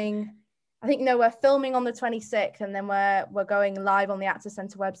streaming. I think, no, we're filming on the 26th, and then we're going live on the Actors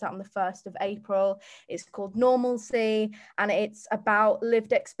Centre website on the 1st of April. It's called Normalcy, and it's about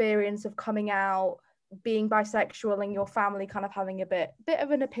lived experience of coming out, being bisexual, and your family kind of having a bit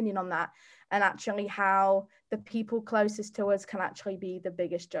of an opinion on that, and actually how the people closest to us can actually be the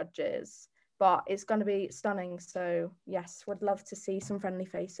biggest judges. But it's going to be stunning. So yes, would love to see some friendly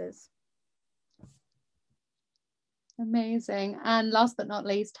faces. Amazing. And last but not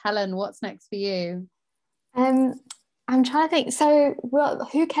least, Helen, what's next for you? I'm trying to think. So, well,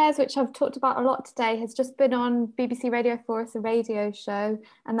 Who Cares, which I've talked about a lot today, has just been on BBC Radio 4 as a radio show,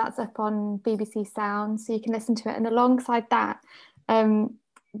 and that's up on BBC Sound, so you can listen to it. And alongside that,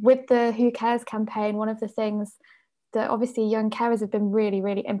 with the Who Cares campaign, one of the things that obviously young carers have been really,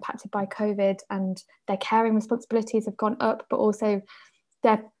 really impacted by COVID, and their caring responsibilities have gone up, but also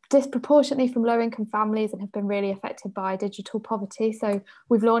they're disproportionately from low-income families and have been really affected by digital poverty. So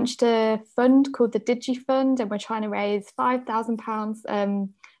we've launched a fund called the Digi Fund, and we're trying to raise £5,000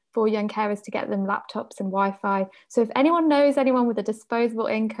 for young carers to get them laptops and Wi-Fi. So if anyone knows anyone with a disposable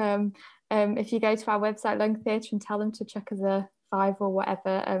income, if you go to our website, Lung Theatre, and tell them to chuck us a £5 or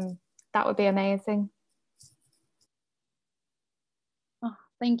whatever, that would be amazing. Oh,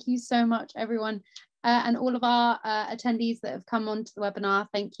 thank you so much, everyone. And all of our attendees that have come onto the webinar,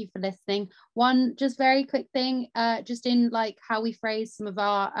 thank you for listening. One just very quick thing, just in like how we phrase some of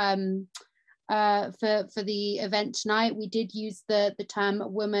our for the event tonight, we did use the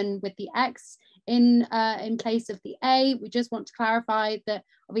term woman with the X in place of the A. We just want to clarify that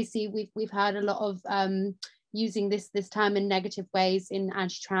obviously we've heard a lot of using this term in negative ways in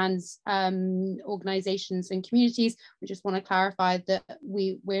anti-trans organizations and communities. We just want to clarify that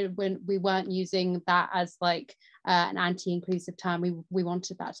we weren't using that as like an anti-inclusive term. We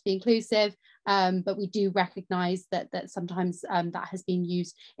wanted that to be inclusive, but we do recognize that sometimes that has been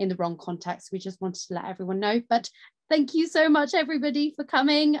used in the wrong context. We just wanted to let everyone know. But thank you so much, everybody, for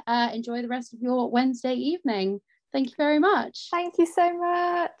coming. Enjoy the rest of your Wednesday evening. Thank you very much. Thank you so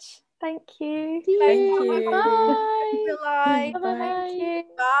much. Thank you. Thank you. Bye. Bye. Bye. Bye.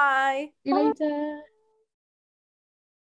 Bye. See you later.